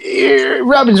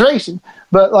 Robin's racing,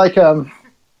 but like,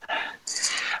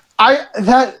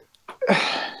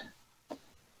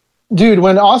 dude,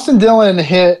 when Austin Dillon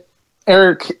hit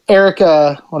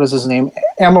Erica, what is his name?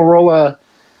 Almirola,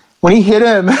 when he hit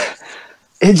him,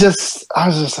 I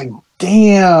was just like,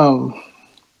 damn.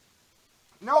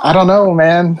 No, I don't know,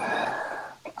 man.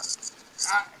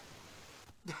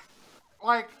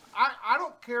 I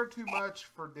don't care too much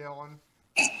for Dylan.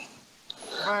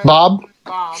 But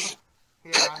Bob?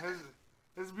 Yeah,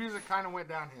 his music kind of went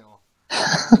downhill.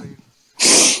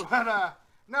 But,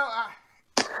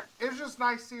 it's just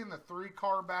nice seeing the 3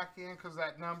 car back in because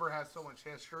that number has so much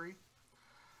history.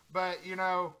 But,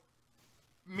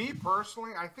 me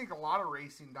personally, I think a lot of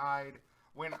racing died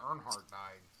when Earnhardt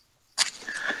died.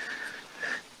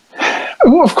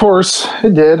 Well, of course,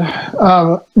 it did.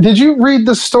 Did you read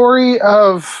the story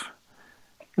of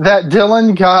that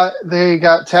Dylan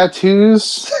got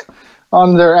tattoos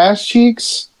on their ass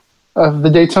cheeks of the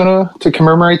Daytona to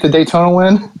commemorate the Daytona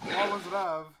win? What was it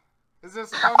of? Is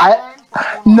this a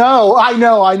punchline? No, I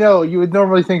know. You would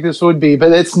normally think this would be,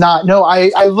 but it's not. No, I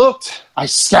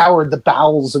scoured the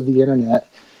bowels of the internet,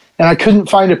 and I couldn't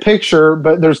find a picture,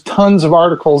 but there's tons of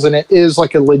articles, and it is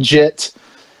like a legit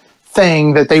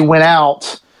thing that they went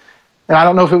out, and I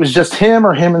don't know if it was just him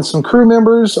or him and some crew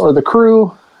members or the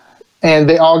crew, and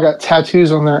they all got tattoos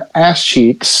on their ass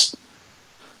cheeks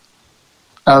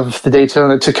of the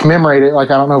Daytona to commemorate it.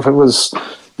 Like, I don't know if it was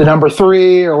the number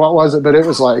 3 or what was it, but it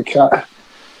was like, I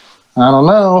don't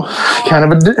know,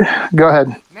 kind of go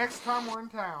ahead. Next time we're in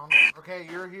town, okay,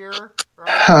 you're here,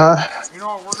 right? You know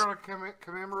what we're going to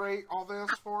commemorate all this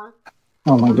for?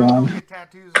 Oh my We're gonna God. get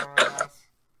tattoos on our ass.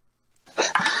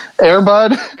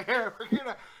 Airbud?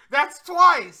 That's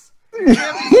twice. You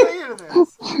can't be saying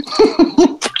this.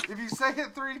 If you say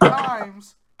it 3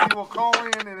 times, he will call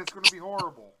in and it's going to be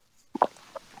horrible.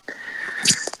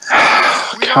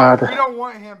 We don't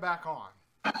want him back on.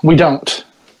 We don't.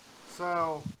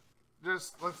 So,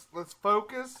 just let's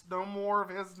focus. No more of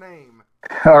his name.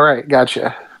 All right,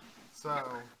 gotcha. So,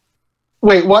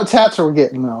 wait, what tats are we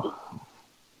getting though?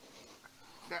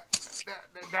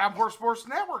 Davenports Sports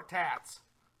Network tats.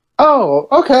 Oh,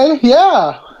 okay,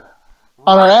 yeah.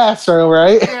 On our ass,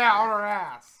 right? Yeah, on our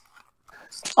ass.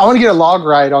 I want to get a log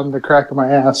ride on the crack of my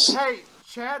ass. Hey,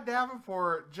 Chad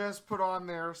Davenport just put on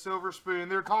their Silver Spoon.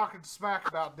 They're talking smack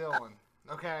about Dylan,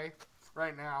 okay?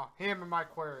 Right now. Him and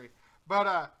Mike Query.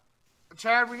 But,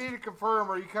 Chad, we need to confirm.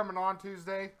 Are you coming on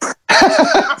Tuesday?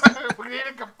 We need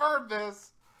to confirm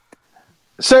this.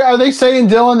 So are they saying,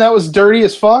 Dylan, that was dirty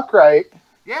as fuck, right?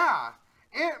 Yeah.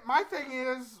 My thing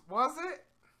is, was it?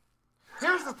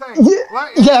 Here's the thing.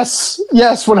 Yes,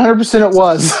 100% it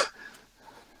was.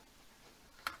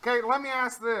 Okay, let me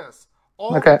ask this.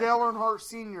 All Okay. the Dale Earnhardt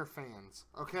Sr. fans,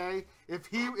 okay? If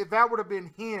that would have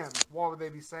been him, what would they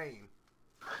be saying?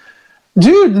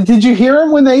 Dude, did you hear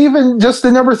him when they even, just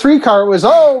the number 3 car was,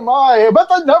 oh my, but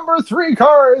the number 3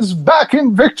 car is back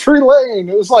in victory lane.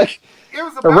 It was like It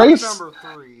was a about race. number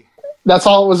 3. That's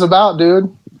all it was about,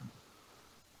 dude.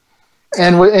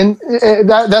 And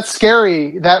that's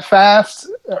scary. That fast,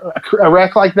 a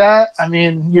wreck like that. I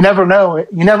mean, you never know.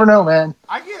 You never know, man.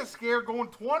 I get scared going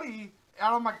 20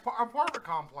 out of my apartment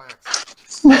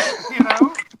complex. You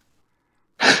know?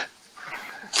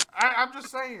 I'm just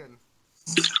saying.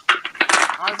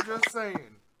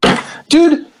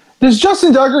 Dude, does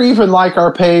Justin Duggar even like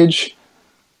our page?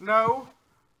 No.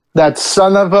 That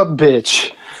son of a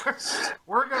bitch.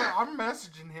 I'm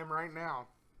messaging him right now.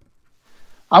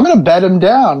 I'm gonna bet him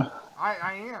down.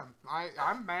 I am.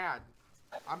 I'm mad.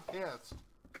 I'm pissed.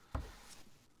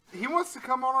 He wants to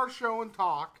come on our show and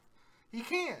talk. He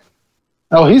can.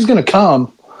 Oh, he's gonna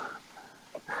come.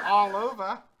 All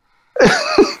over.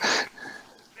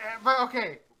 But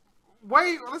okay.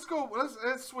 Wait, let's go.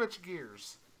 Let's switch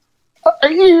gears.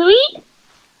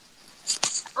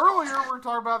 Earlier, we were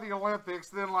talking about the Olympics,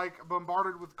 then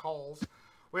bombarded with calls,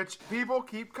 which people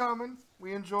keep coming.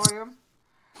 We enjoy them.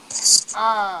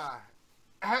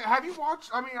 Have you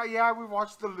watched? I mean, yeah, we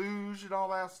watched the luge and all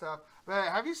that stuff. But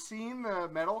have you seen the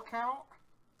medal count?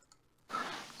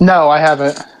 No, I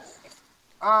haven't.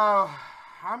 I'm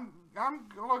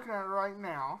looking at it right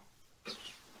now,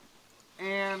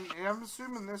 and I'm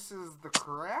assuming this is the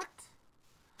correct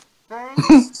thing.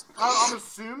 I'm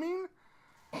assuming.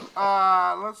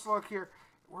 Let's look here.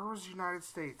 Where was the United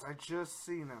States? I just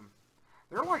seen them.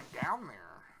 They're down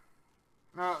there.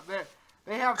 No,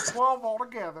 they have 12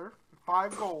 altogether,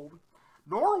 5 gold.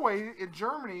 Norway and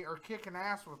Germany are kicking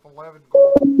ass with 11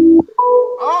 gold.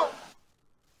 Oh!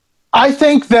 I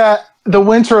think that the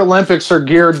Winter Olympics are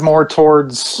geared more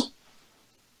towards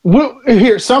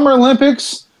Summer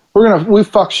Olympics. We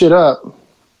fuck shit up.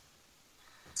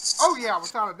 Oh yeah,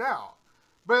 without a doubt.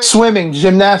 But swimming,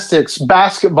 gymnastics,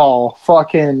 basketball,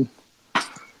 fucking.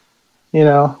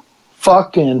 Yeah.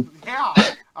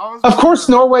 Of course,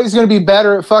 Norway's going to be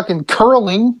better at fucking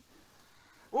curling.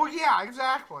 Well, yeah,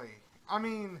 exactly. I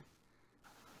mean,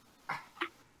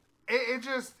 it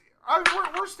just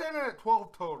we're standing at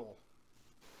 12 total.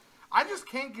 I just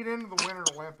can't get into the Winter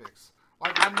Olympics.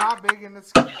 I'm not big into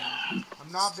skating.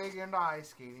 I'm not big into ice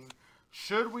skating.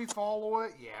 Should we follow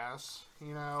it? Yes.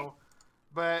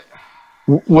 But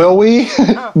will we?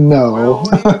 No. Will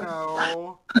we?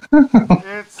 No.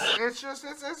 It's just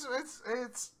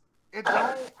it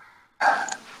don't.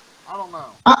 I don't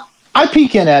know. I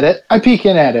peek in at it.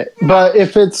 Yeah. But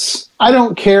if I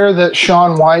don't care that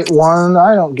Shaun White won.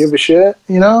 I don't give a shit.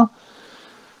 No,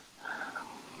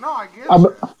 I get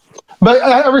it. But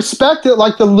I respect it,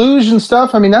 the luge and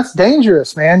stuff. I mean, that's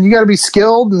dangerous, man. You got to be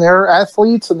skilled, and they're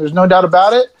athletes, and there's no doubt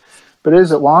about it. But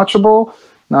is it watchable?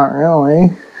 Not really.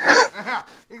 Yeah,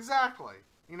 exactly.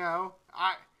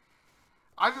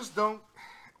 I just don't.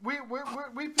 We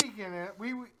peek in it.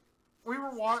 We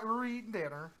were eating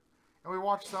dinner, and we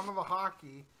watched some of the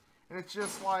hockey, and it's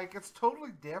just it's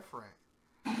totally different.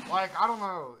 I don't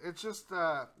know. It's just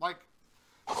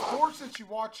sports that you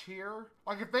watch here.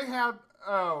 If they had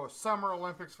Summer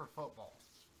Olympics for football,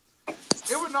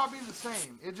 it would not be the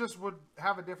same. It just would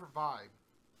have a different vibe.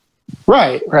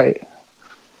 Right.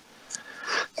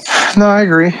 No, I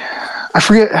agree. I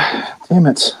forget. Damn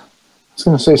it. I was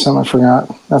going to say something I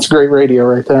forgot. That's great radio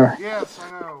right there. Yes,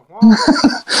 I know. Well,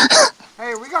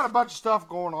 hey, we got a bunch of stuff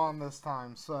going on this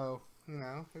time, so,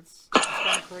 it's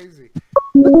kind of crazy.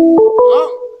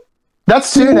 Oh!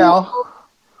 That's 2 now.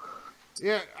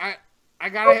 Yeah, I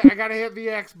gotta hit the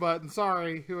X button.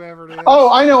 Sorry, whoever it is. Oh,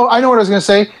 I know what I was going to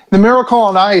say. The Miracle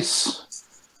on Ice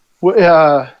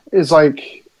is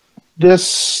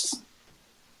this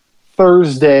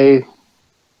Thursday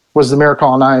was the Miracle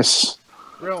on Ice.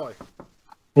 Really?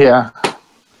 Yeah.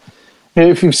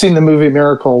 If you've seen the movie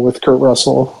Miracle with Kurt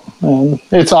Russell, and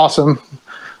it's awesome.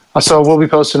 So we'll be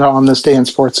posting it on This Day in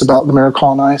Sports about the Miracle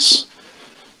on Ice.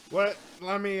 Let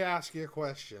me ask you a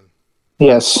question.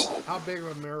 Yes. How big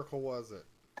of a miracle was it?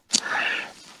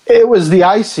 It was the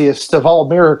iciest of all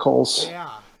miracles. Yeah.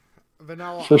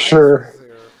 Vanilla for ice sure. Was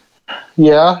there.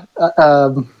 Yeah.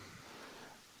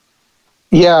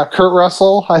 Yeah, Kurt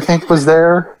Russell, I think, was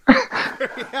there.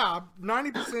 Yeah, I'm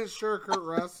 90% sure Kurt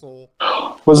Russell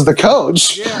was the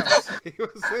coach. Yes, he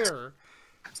was there.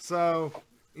 So,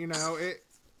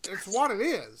 it's what it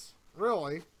is,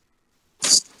 really.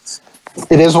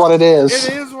 It is what it is.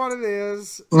 It is what it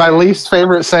is. My least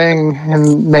favorite saying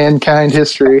in mankind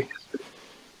history.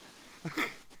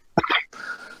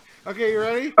 Okay, you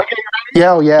ready?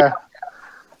 Yeah, yeah.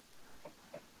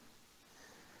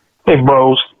 Hey,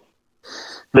 bros.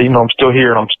 I'm still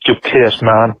here and I'm still pissed,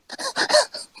 man.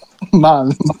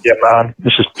 Man. Yeah, man.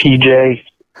 This is PJ.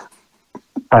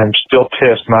 I'm still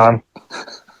pissed, man.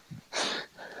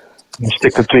 You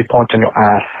stick the 3 points in your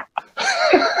ass.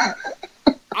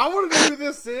 I want to know who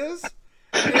this is.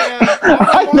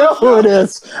 I know who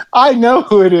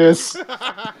it is.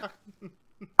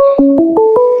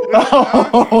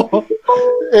 Oh,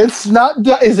 it's not.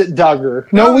 Is it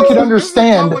Duggar? No, we could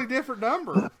understand. This is a totally different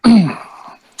number.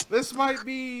 This might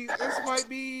be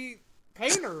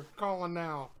Painter calling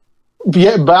now.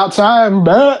 Yeah, about time,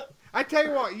 but I tell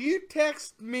you what, you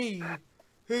text me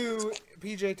who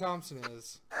PJ Thompson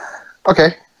is.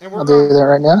 Okay. And I'll do that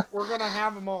right now. We're going to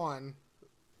have him on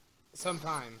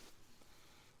sometime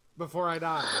before I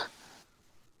die.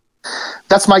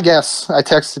 That's my guess. I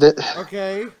texted it.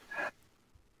 Okay.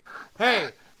 Hey,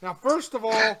 now first of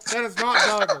all, that is not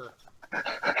Duggar.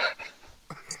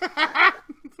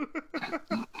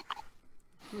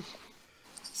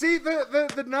 See,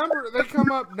 the number, they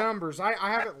come up numbers. I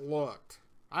haven't looked.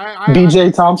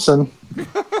 BJ Thompson.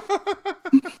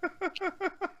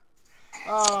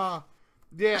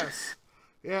 Yes.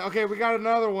 Yeah, okay, we got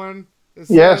another one.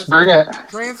 Yes, bring it.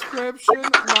 Transcription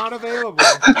not available.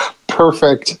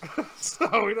 Perfect.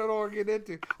 So we don't know what we're getting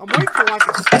into. I'm waiting for like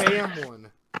a spam one.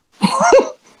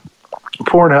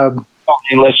 Pornhub.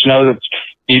 And let you know that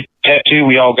the tattoo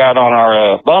we all got on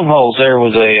our bum holes there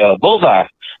was a bullseye.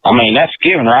 I mean, that's a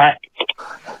given, right?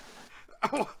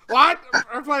 What?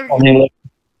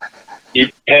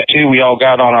 The tattoo we all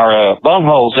got on our bum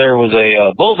holes there was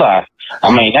a bullseye.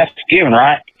 I mean, that's a given,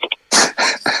 right?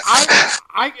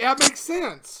 That makes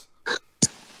sense.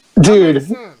 Dude, makes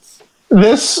sense.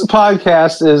 This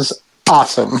podcast is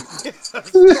awesome. This is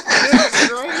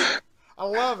great. I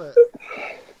love it.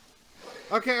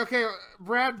 Okay.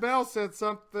 Brad Bell said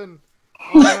something.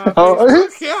 Yeah. Okay.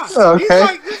 He's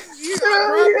like,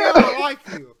 Brad Bell, I like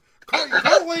you.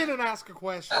 Call in and ask a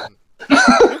question.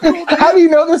 How do you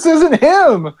know this isn't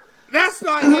him? That's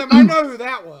not him. I know who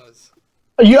that was.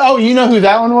 You know who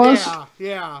that one was?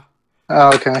 Yeah.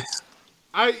 Oh, okay.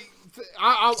 I'll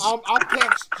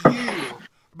text you.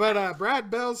 But Brad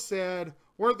Bell said,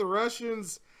 weren't the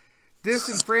Russians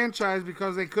disenfranchised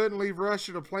because they couldn't leave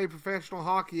Russia to play professional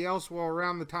hockey elsewhere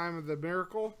around the time of the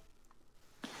miracle?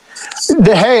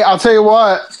 Hey, I'll tell you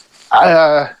what.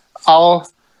 I'll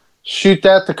shoot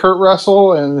that to Kurt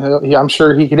Russell, and I'm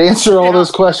sure he could answer all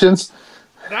those questions.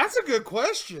 That's a good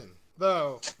question,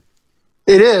 though.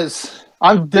 It is.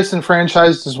 I'm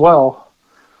disenfranchised as well.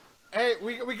 Hey,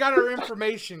 we got our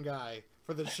information guy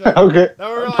for the show. Okay, now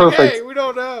we're like, perfect. Hey, we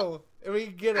don't know, and we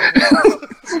can get it.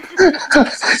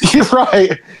 You're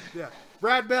right. Yeah,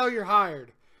 Brad Bell, you're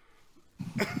hired.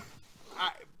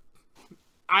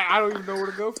 I don't even know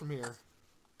where to go from here.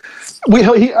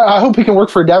 I hope he can work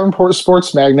for Davenports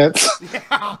Sports Magnets.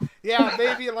 Yeah,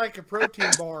 maybe like a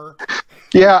protein bar.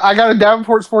 Yeah, I got a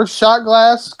Davenport Sports shot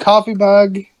glass, coffee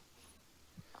mug,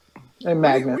 and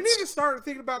magnets. We need to start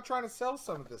thinking about trying to sell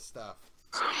some of this stuff.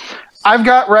 I've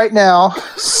got right now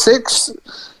six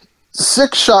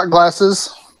shot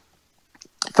glasses,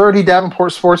 30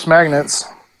 Davenport Sports Magnets,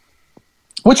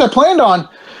 which I planned on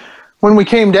when we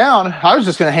came down. I was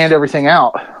just going to hand everything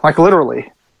out, like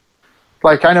literally.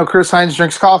 Like, I know Chris Hines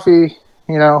drinks coffee.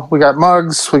 You know, we got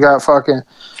mugs. We got fucking...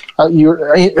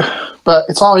 but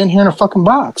it's all in here in a fucking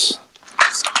box.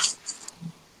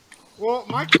 Well,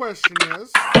 my question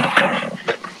is...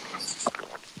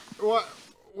 What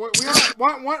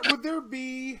would there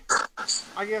be,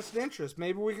 I guess, an interest?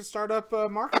 Maybe we could start up a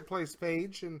marketplace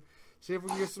page and see if we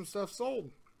can get some stuff sold.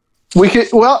 We could...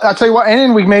 Well, I'll tell you what.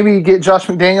 And we maybe get Josh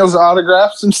McDaniels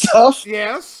autographs and stuff.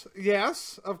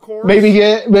 Yes, of course. Maybe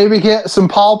get some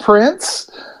Paul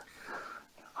Prince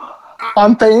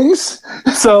on things.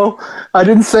 So I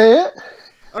didn't say it.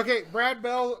 Okay, Brad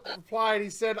Bell replied. He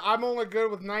said, "I'm only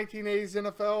good with 1980s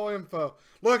NFL info."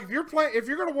 Look, if you're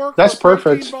going to work, that's for a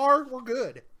perfect. Bar, we're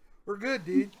good. We're good,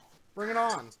 dude. Bring it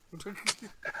on.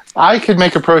 I could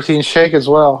make a protein shake as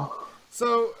well.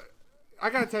 So, I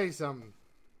got to tell you something.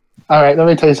 All right, let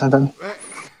me tell you something.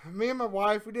 Me and my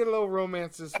wife, we did a little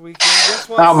romance this weekend. Guess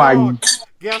what? Oh my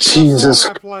Jesus!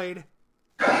 What song I played?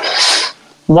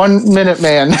 1 Minute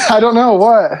Man. I don't know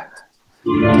what.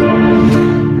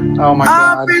 Oh my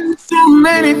God! I've been to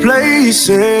many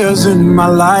places in my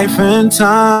life and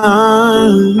time.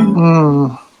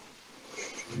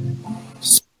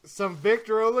 Some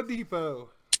Victor Oladipo.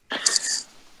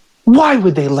 Why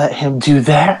would they let him do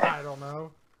that? I don't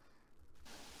know.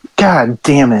 God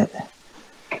damn it!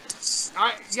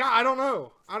 I don't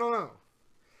know.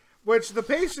 Which the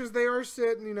Pacers, they are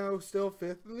sitting, still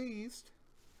fifth in the East.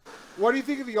 What do you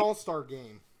think of the All-Star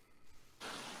game?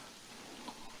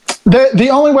 The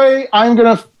only way I'm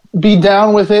going to be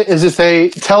down with it is if they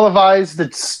televise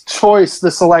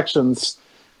the selections.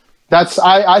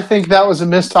 I think that was a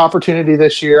missed opportunity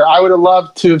this year. I would have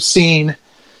loved to have seen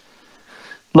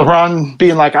LeBron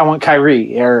being like, I want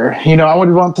Kyrie, or, I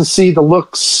would want to see the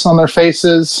looks on their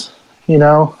faces, I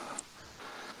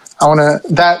want to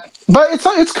but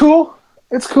it's cool.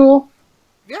 It's cool.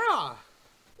 Yeah.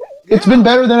 It's been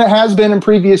better than it has been in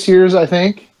previous years, I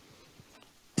think.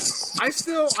 I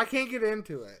can't get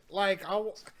into it. Like,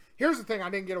 here's the thing. I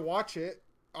didn't get to watch it,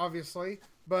 obviously,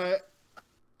 but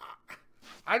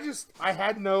I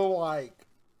had no, like,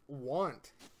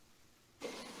 want.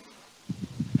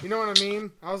 You know what I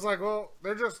mean? I was like, well,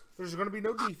 there's going to be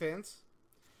no defense,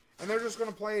 and they're just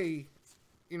going to play,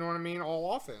 you know what I mean,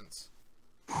 all offense.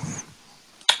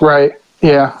 Right.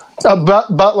 Yeah.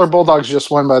 Butler Bulldogs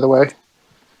just won, by the way.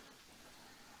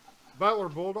 Butler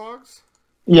Bulldogs?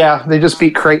 Yeah, they just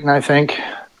beat Creighton, I think.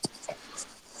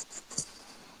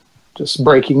 Just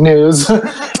breaking news.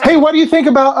 Hey, what do you think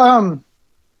about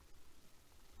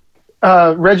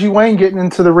Reggie Wayne getting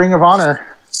into the Ring of Honor?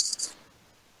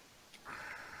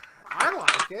 I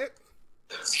like it.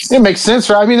 It makes sense,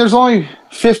 right? I mean, there's only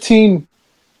 15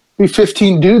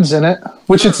 dudes in it,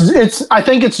 which it's. I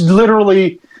think it's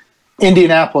literally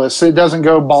Indianapolis. It doesn't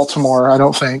go Baltimore, I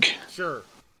don't think. Sure.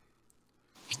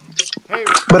 Hey,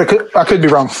 but I could be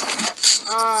wrong.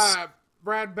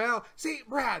 Brad Bell. See,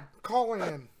 Brad, call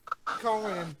in.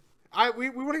 We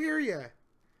want to hear you.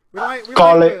 We like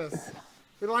this.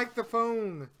 We like the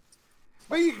phone.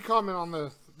 But you can comment on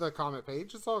the comment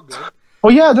page. It's all good.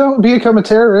 Well, yeah, don't become a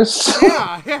terrorist.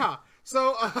 Yeah.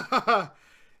 So,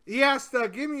 he asked,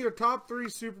 give me your top 3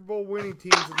 Super Bowl winning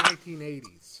teams in the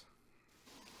 1980s.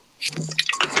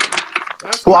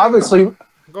 Well, obviously,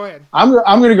 go ahead. I'm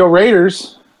going to go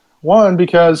Raiders. One,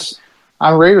 because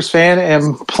I'm a Raiders fan,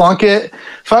 and Plunkett,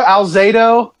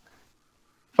 Alzado,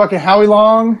 fucking Howie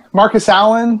Long, Marcus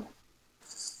Allen,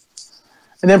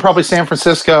 and then probably San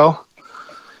Francisco.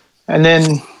 And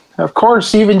then, of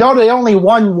course, even though they only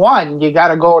won one, you got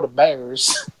to go to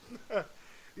Bears.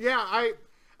 Yeah,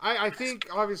 I think,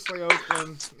 obviously,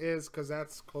 Oakland is, because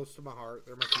that's close to my heart.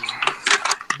 They're my team.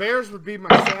 Bears would be my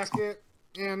second.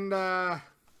 And, I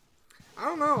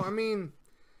don't know. I mean,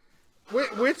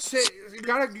 which you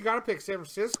gotta pick San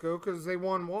Francisco, because they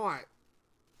won what?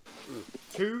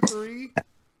 2, 3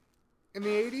 in the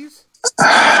 80s?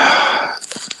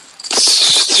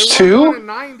 They won one in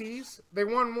the 90s. They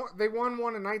won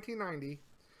one in 1990.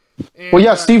 And, well,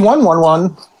 yeah, Steve won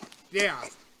one. Yeah,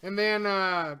 and then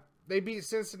they beat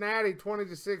Cincinnati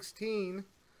 20-16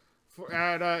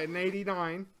 in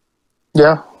 '89.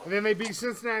 Yeah, and then they beat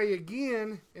Cincinnati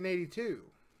again in '82.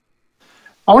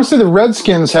 I want to say the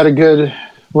Redskins had a good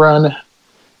run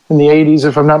in the 80s,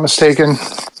 if I'm not mistaken.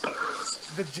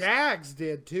 The Jags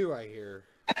did too, I hear.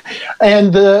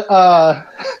 And the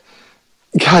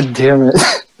God damn it,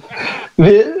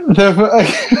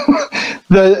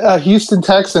 the Houston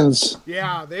Texans.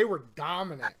 Yeah, they were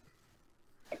dominant.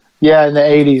 Yeah, in the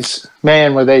 80s.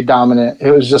 Man, were they dominant.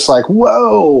 It was just like,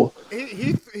 whoa.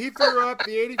 He threw up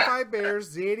the 85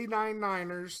 Bears, the 89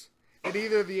 Niners, and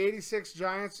either the 86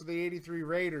 Giants or the 83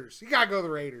 Raiders. You got to go the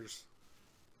Raiders.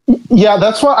 Yeah,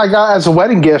 that's what I got as a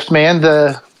wedding gift, man.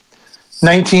 The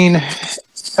 19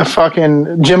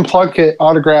 fucking Jim Plunkett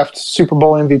autographed Super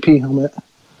Bowl MVP helmet.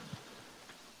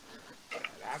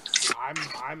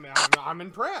 I'm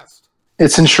impressed.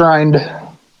 It's enshrined.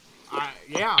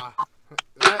 Yeah.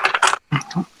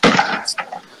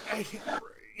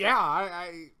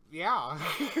 Yeah.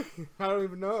 I don't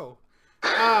even know.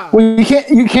 Well, you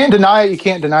can't deny it. You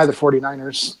can't deny the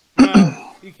 49ers.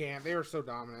 No, you can't. They were so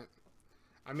dominant.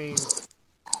 I mean,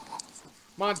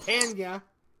 Montana.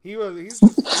 He's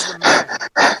a man.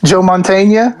 Joe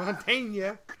Montana.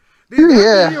 Dude,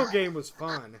 that video game was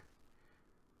fun.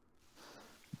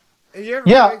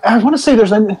 I want to say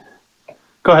there's an.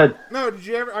 Go ahead. No, did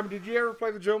you ever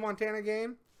play the Joe Montana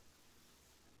game?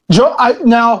 The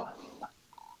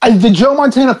Joe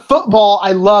Montana football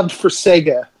I loved for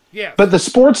Sega. Yeah. But the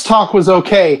sports talk was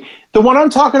okay. The one I'm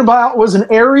talking about was an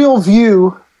aerial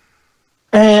view,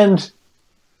 and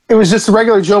it was just a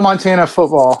regular Joe Montana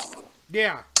football.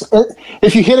 Yeah.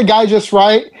 If you hit a guy just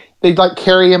right, they'd like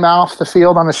carry him off the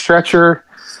field on a stretcher.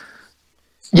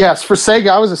 Yes, for Sega,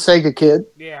 I was a Sega kid.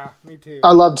 Yeah, me too.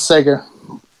 I loved Sega.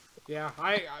 Yeah,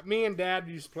 me and Dad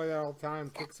used to play that all the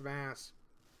time, kick some ass.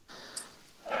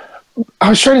 I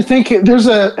was trying to think. There's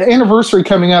an anniversary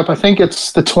coming up. I think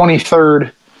it's the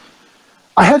 23rd.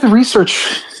 I had to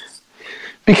research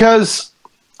because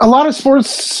a lot of sports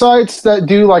sites that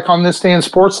do like On This Day in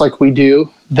Sports like we do,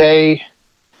 they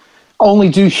only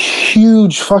do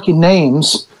huge fucking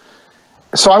names.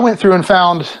 So I went through and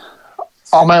found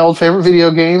all my old favorite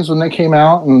video games when they came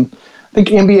out, and I think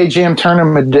NBA Jam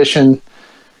Tournament Edition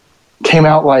came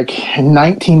out like in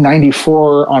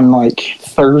 1994 on like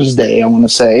Thursday, I want to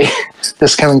say.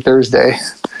 This coming Thursday.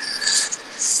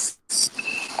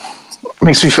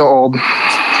 Makes me feel old.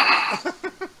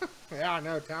 Yeah, I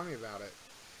know. Tell me about it.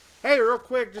 Hey, real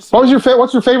quick, just what's your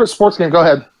favorite sports game? Go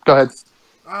ahead. Probably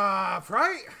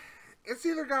it's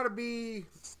either got to be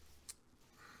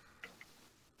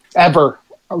ever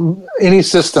any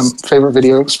system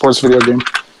favorite sports video game.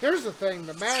 Here's the thing.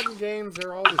 The Madden games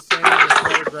are all the same with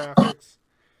better graphics.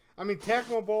 I mean,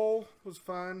 Tecmo Bowl was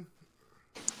fun.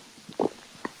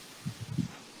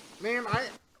 Man,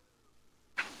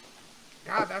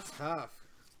 God, that's tough.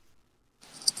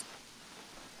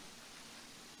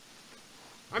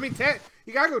 I mean,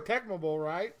 you gotta go Tecmo Bowl,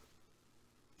 right?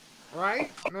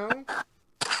 Right? No?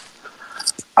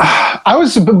 I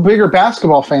was a bigger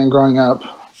basketball fan growing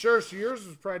up. Sure, so yours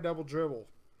was probably Double Dribble.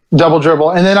 Double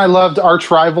Dribble. And then I loved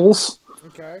Arch Rivals.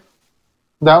 Okay.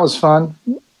 That was fun.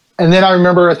 And then I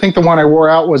remember, I think the one I wore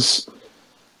out was,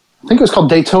 I think it was called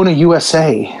Daytona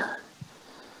USA.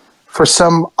 For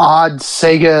some odd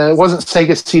Sega, it wasn't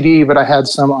Sega CD, but I had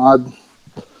some odd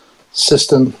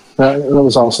system. That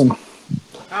was awesome.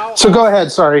 So go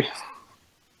ahead, sorry.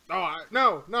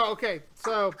 No, okay.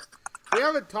 So, we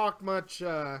haven't talked much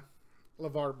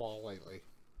LeVar Ball lately.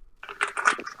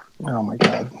 Oh, my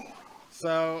God.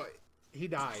 So, he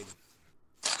died.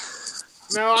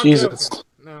 No, I'm Jesus. joking.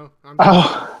 No, I'm joking.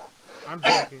 Oh. I'm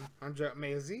joking.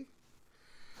 Maisie?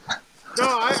 No,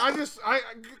 I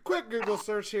quick Google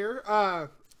search here.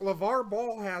 LeVar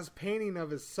Ball has painting of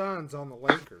his sons on the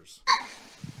Lakers.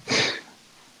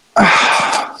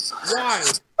 Why?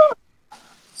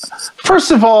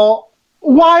 First of all,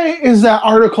 why does that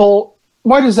article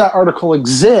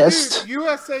exist? Dude,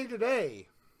 USA Today.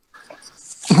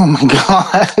 Oh my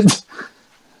God.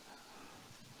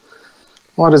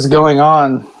 What is going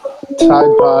on?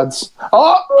 Tide Pods.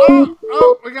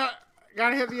 Oh, we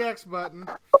gotta hit the X button.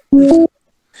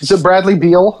 Is it Bradley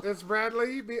Beal? It's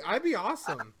Bradley. I'd be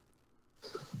awesome.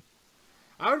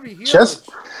 I would be huge.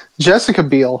 Jessica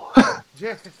Biel.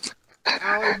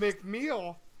 Allie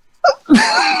McNeil.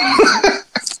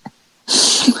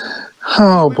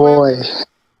 Oh boy.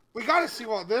 We gotta see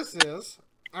what this is.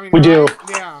 I mean, we do.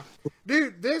 Yeah.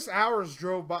 Dude, this hours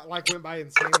went by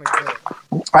insanely quick.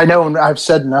 I know, and I've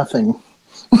said nothing.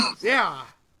 Yeah.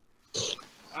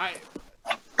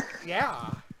 Yeah.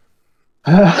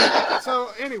 So,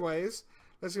 anyways,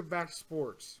 let's get back to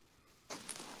sports.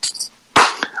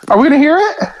 Are we going to hear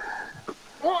it?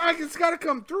 Well, it's got to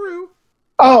come through.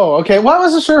 Oh, okay. Well, I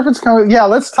wasn't sure if it's coming. Yeah,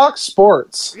 let's talk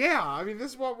sports. Yeah, I mean,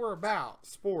 this is what we're about.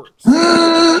 Sports.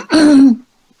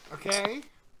 Okay?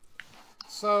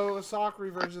 So, soccer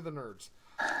Revenge of the Nerds.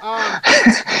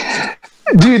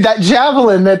 Dude, that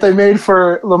javelin that they made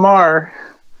for Lamar.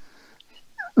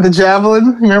 The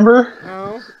javelin, remember?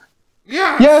 No.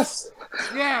 Yes.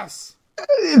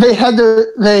 They had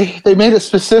they made it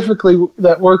specifically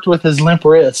that worked with his limp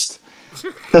wrist.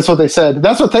 That's what they said.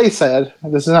 That's what they said.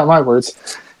 This is not my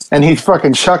words. And he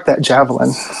fucking chucked that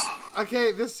javelin.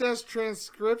 Okay, this says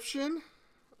transcription.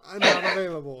 Not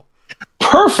available.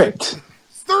 Perfect.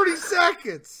 30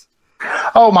 seconds.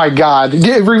 Oh my God.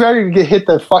 Get ready to hit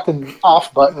the fucking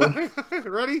off button.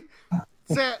 Ready?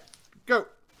 Set. Go.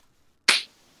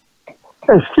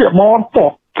 Hey, shit, man.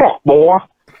 Fuck, boy.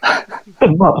 That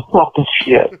motherfucking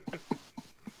shit.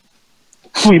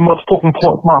 Sweet motherfucking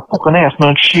point my fucking ass,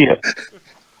 man. Shit.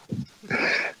 I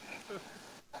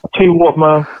tell you what,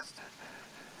 man.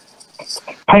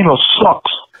 Painter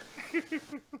sucks.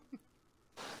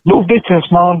 No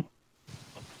defense, man.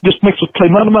 Just makes us play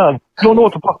man to man. You don't know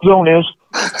what the fuck zone is.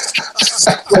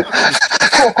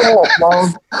 Fuck off,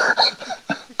 man.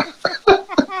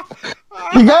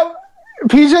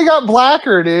 PJ got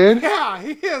blacker, dude. Yeah,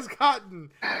 he has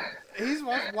gotten. He's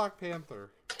watched Black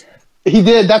Panther. He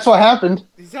did. That's what happened.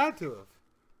 He's had to have.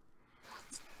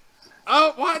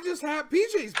 Oh, what just happened?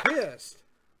 PJ's pissed.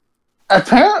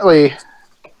 Apparently.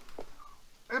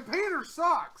 And Painter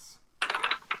sucks.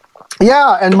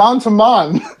 Yeah, and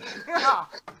Montemon. Yeah.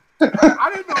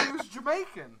 I didn't know he was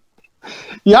Jamaican.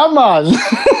 Yeah, man.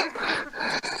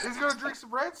 He's going to drink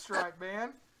some Red Stripe,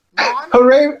 man.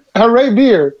 Hooray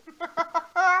beer.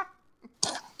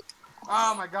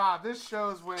 Oh my God, this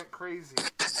show's went crazy.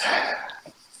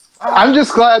 I'm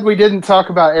just glad we didn't talk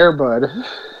about Air Bud.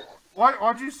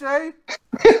 What'd you say?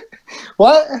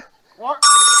 What?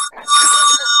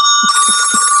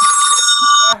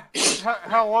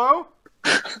 Hello?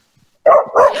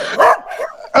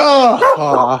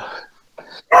 Oh.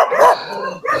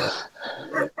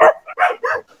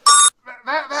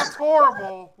 That's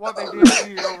horrible what they did to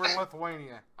you over in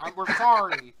Lithuania. We're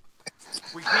sorry.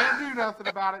 We can't do nothing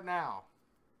about it now.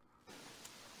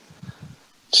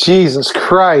 Jesus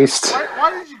Christ.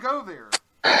 Why did you go there?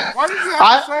 Why did you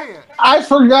have to say it? I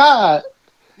forgot.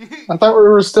 I thought we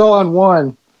were still on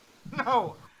one.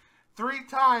 No. 3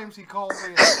 times he calls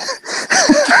in.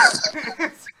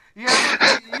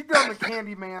 You've done the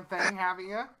Candyman thing, haven't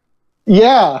you?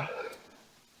 Yeah.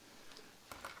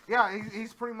 Yeah,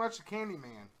 he's pretty much a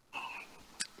Candyman.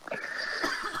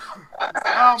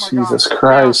 Oh my Jesus God.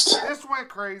 Christ. Yeah, this went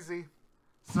crazy.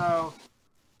 So,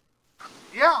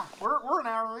 yeah, we're an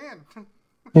hour in.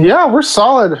 Yeah, we're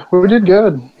solid. We did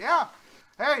good. Yeah.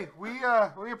 Hey,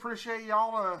 we appreciate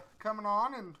y'all coming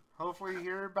on, and hopefully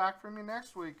hear back from you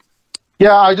next week.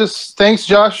 Yeah, thanks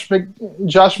Josh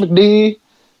McD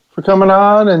for coming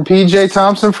on, and PJ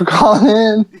Thompson for calling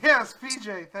in. Yes,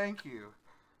 PJ, thank you.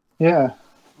 Yeah.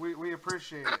 We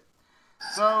appreciate it.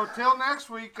 So, till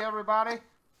next week, everybody.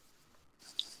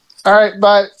 All right,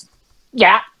 bye.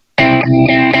 Yeah.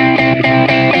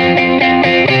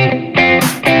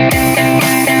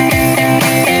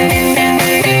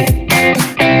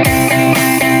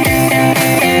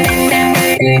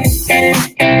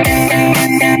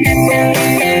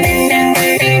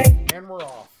 And we're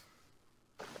off.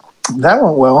 That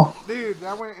went well. Dude,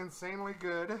 that went insanely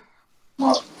good.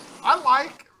 Well,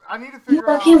 I need to figure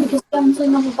out because Kevin's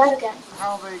laying on my bed again.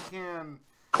 how they can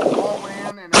call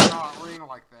in and it not ring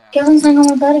like that. Kevin's laying on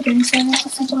my bed again, so I have to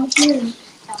sleep on here.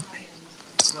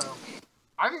 So,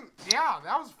 I think, yeah,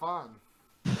 that was fun.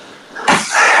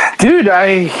 Dude,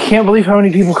 I can't believe how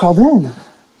many people called in.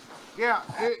 Yeah,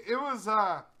 it was,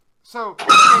 so, okay,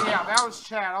 yeah, that was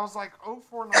Chad. I was like,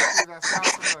 0493, that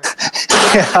sounds familiar.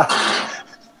 Yeah.